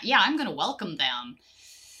happens, I'm going to welcome them.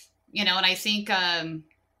 And I think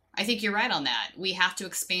you're right on that. We have to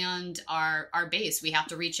expand our base. We have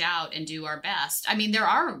to reach out and do our best. I mean, there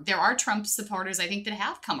are Trump supporters, I think, that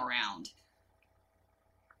have come around.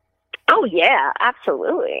 Oh yeah,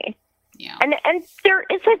 absolutely. Yeah. And there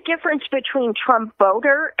is a difference between Trump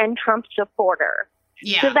voter and Trump supporter.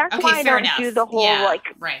 Yeah. So that's why I don't enough. do the whole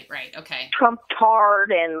right. Okay. Trump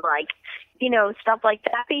tard and stuff like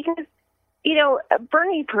that, because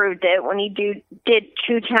Bernie proved it when he did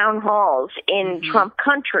 2 town halls in Trump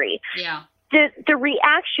country. Yeah. The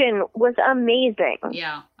reaction was amazing.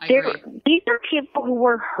 Yeah, I agree. These are people who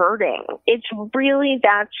were hurting. It's really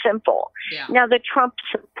that simple. Yeah. Now, the Trump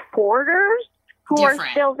supporters who are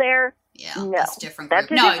still there, no, that's different.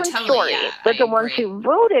 That's a different story. Yeah, but the ones who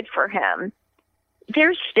voted for him,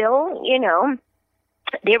 they're still,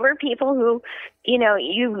 there were people who,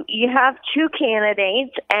 you have 2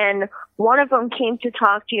 candidates, and one of them came to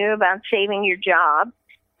talk to you about saving your job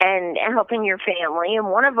and helping your family, and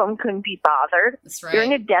one of them couldn't be bothered. That's right. You're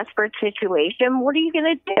in a desperate situation. What are you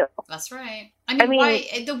going to do? That's right. I mean why,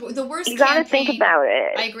 the worst you got to think about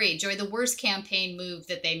it. I agree, Joy. The worst campaign move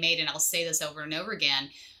that they made, and I'll say this over and over again,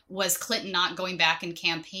 was Clinton not going back and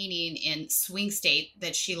campaigning in swing state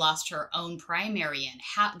that she lost her own primary in.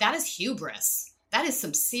 That is hubris. That is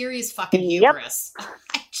some serious fucking hubris. Yep.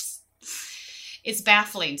 It's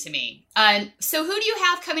baffling to me. So who do you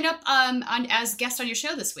have coming up as guest on your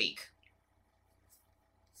show this week?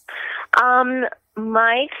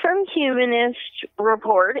 Mike from Humanist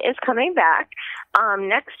Report is coming back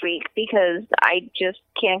next week because I just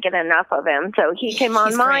can't get enough of him. So he came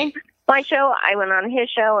on my show, I went on his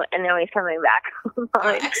show, and now he's coming back.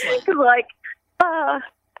 Excellent. I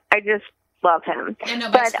just love him. Yeah, no,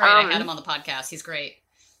 Mike's great. I had him on the podcast. He's great.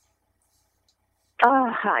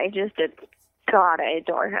 I just did. God, I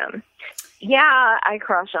adore him. Yeah, I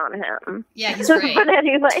crush on him. Yeah, he's great. But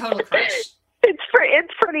anyway, total crush.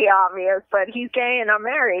 It's pretty obvious, but he's gay and I'm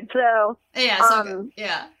married, so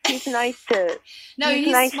yeah, he's nice to. No,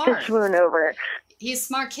 he's nice smart. To swoon over. He's a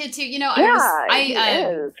smart kid too. He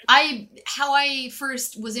is. How I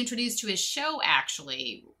first was introduced to his show,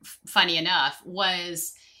 actually, funny enough,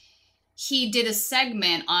 was he did a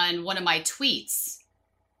segment on one of my tweets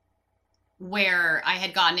where I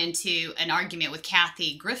had gotten into an argument with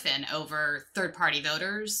Kathy Griffin over third-party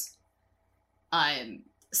voters.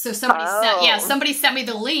 So somebody sent me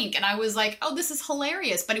the link, and I was like, "Oh, this is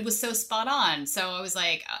hilarious!" But it was so spot on. So I was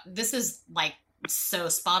like, "This is so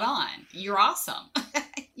spot on. You're awesome.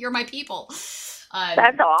 You're my people."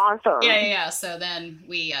 That's awesome. Yeah. So then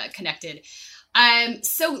we connected.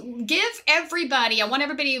 So give everybody. I want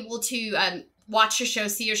everybody able to watch your show,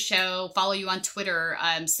 see your show, follow you on Twitter.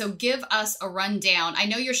 So give us a rundown. I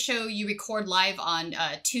know your show you record live on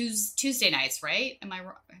Tuesday nights, right? Am I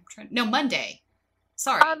wrong? No, Monday.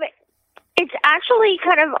 Sorry. It's actually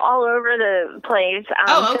kind of all over the place.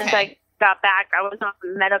 Okay. Since I got back, I was on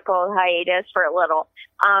medical hiatus for a little.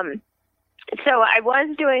 So I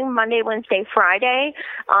was doing Monday, Wednesday, Friday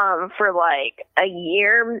for like a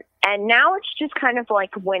year. And now it's just kind of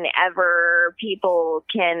like whenever people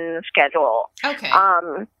can schedule. Okay.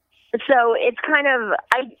 So it's kind of,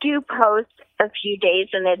 I do post a few days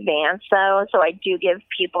in advance though. So I do give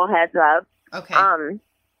people heads up. Okay.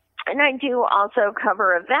 And I do also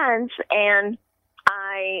cover events, and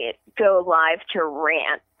I go live to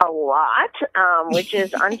rant a lot, which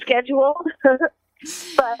is unscheduled.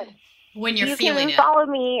 But when you're you feeling can follow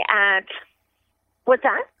me at, what's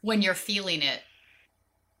that? When you're feeling it.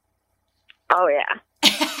 Oh, yeah.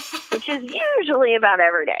 Which is usually about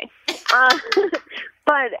every day.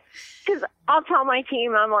 But because I'll tell my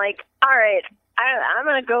team, I'm like, all right, I'm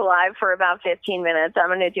going to go live for about 15 minutes. I'm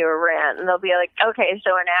going to do a rant. And they'll be like, okay,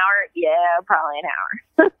 so an hour? Yeah, probably an hour.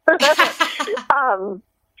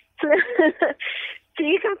 So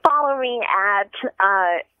you can follow me at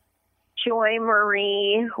Joy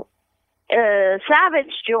Marie,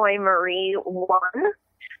 Savage Joy Marie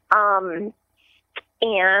 1.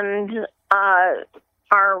 And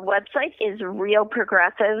our website is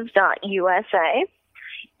realprogressives.usa.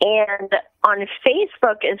 And on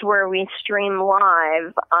Facebook is where we stream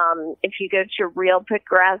live. If you go to Real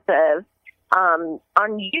Progressive, on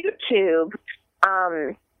YouTube,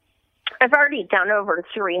 I've already done over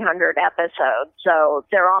 300 episodes, so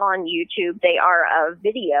they're all on YouTube. They are a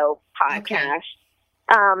video podcast.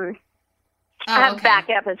 I have back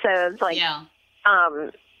episodes,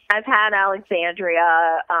 I've had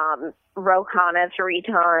Alexandria, Ro Khanna 3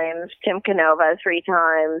 times, Tim Canova 3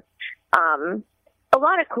 times, a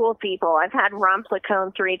lot of cool people. I've had Ron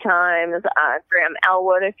Placone 3 times, Graham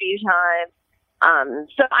Elwood a few times.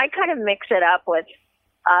 So I kind of mix it up with,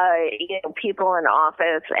 people in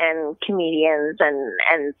office and comedians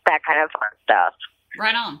and that kind of fun stuff.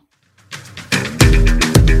 Right on.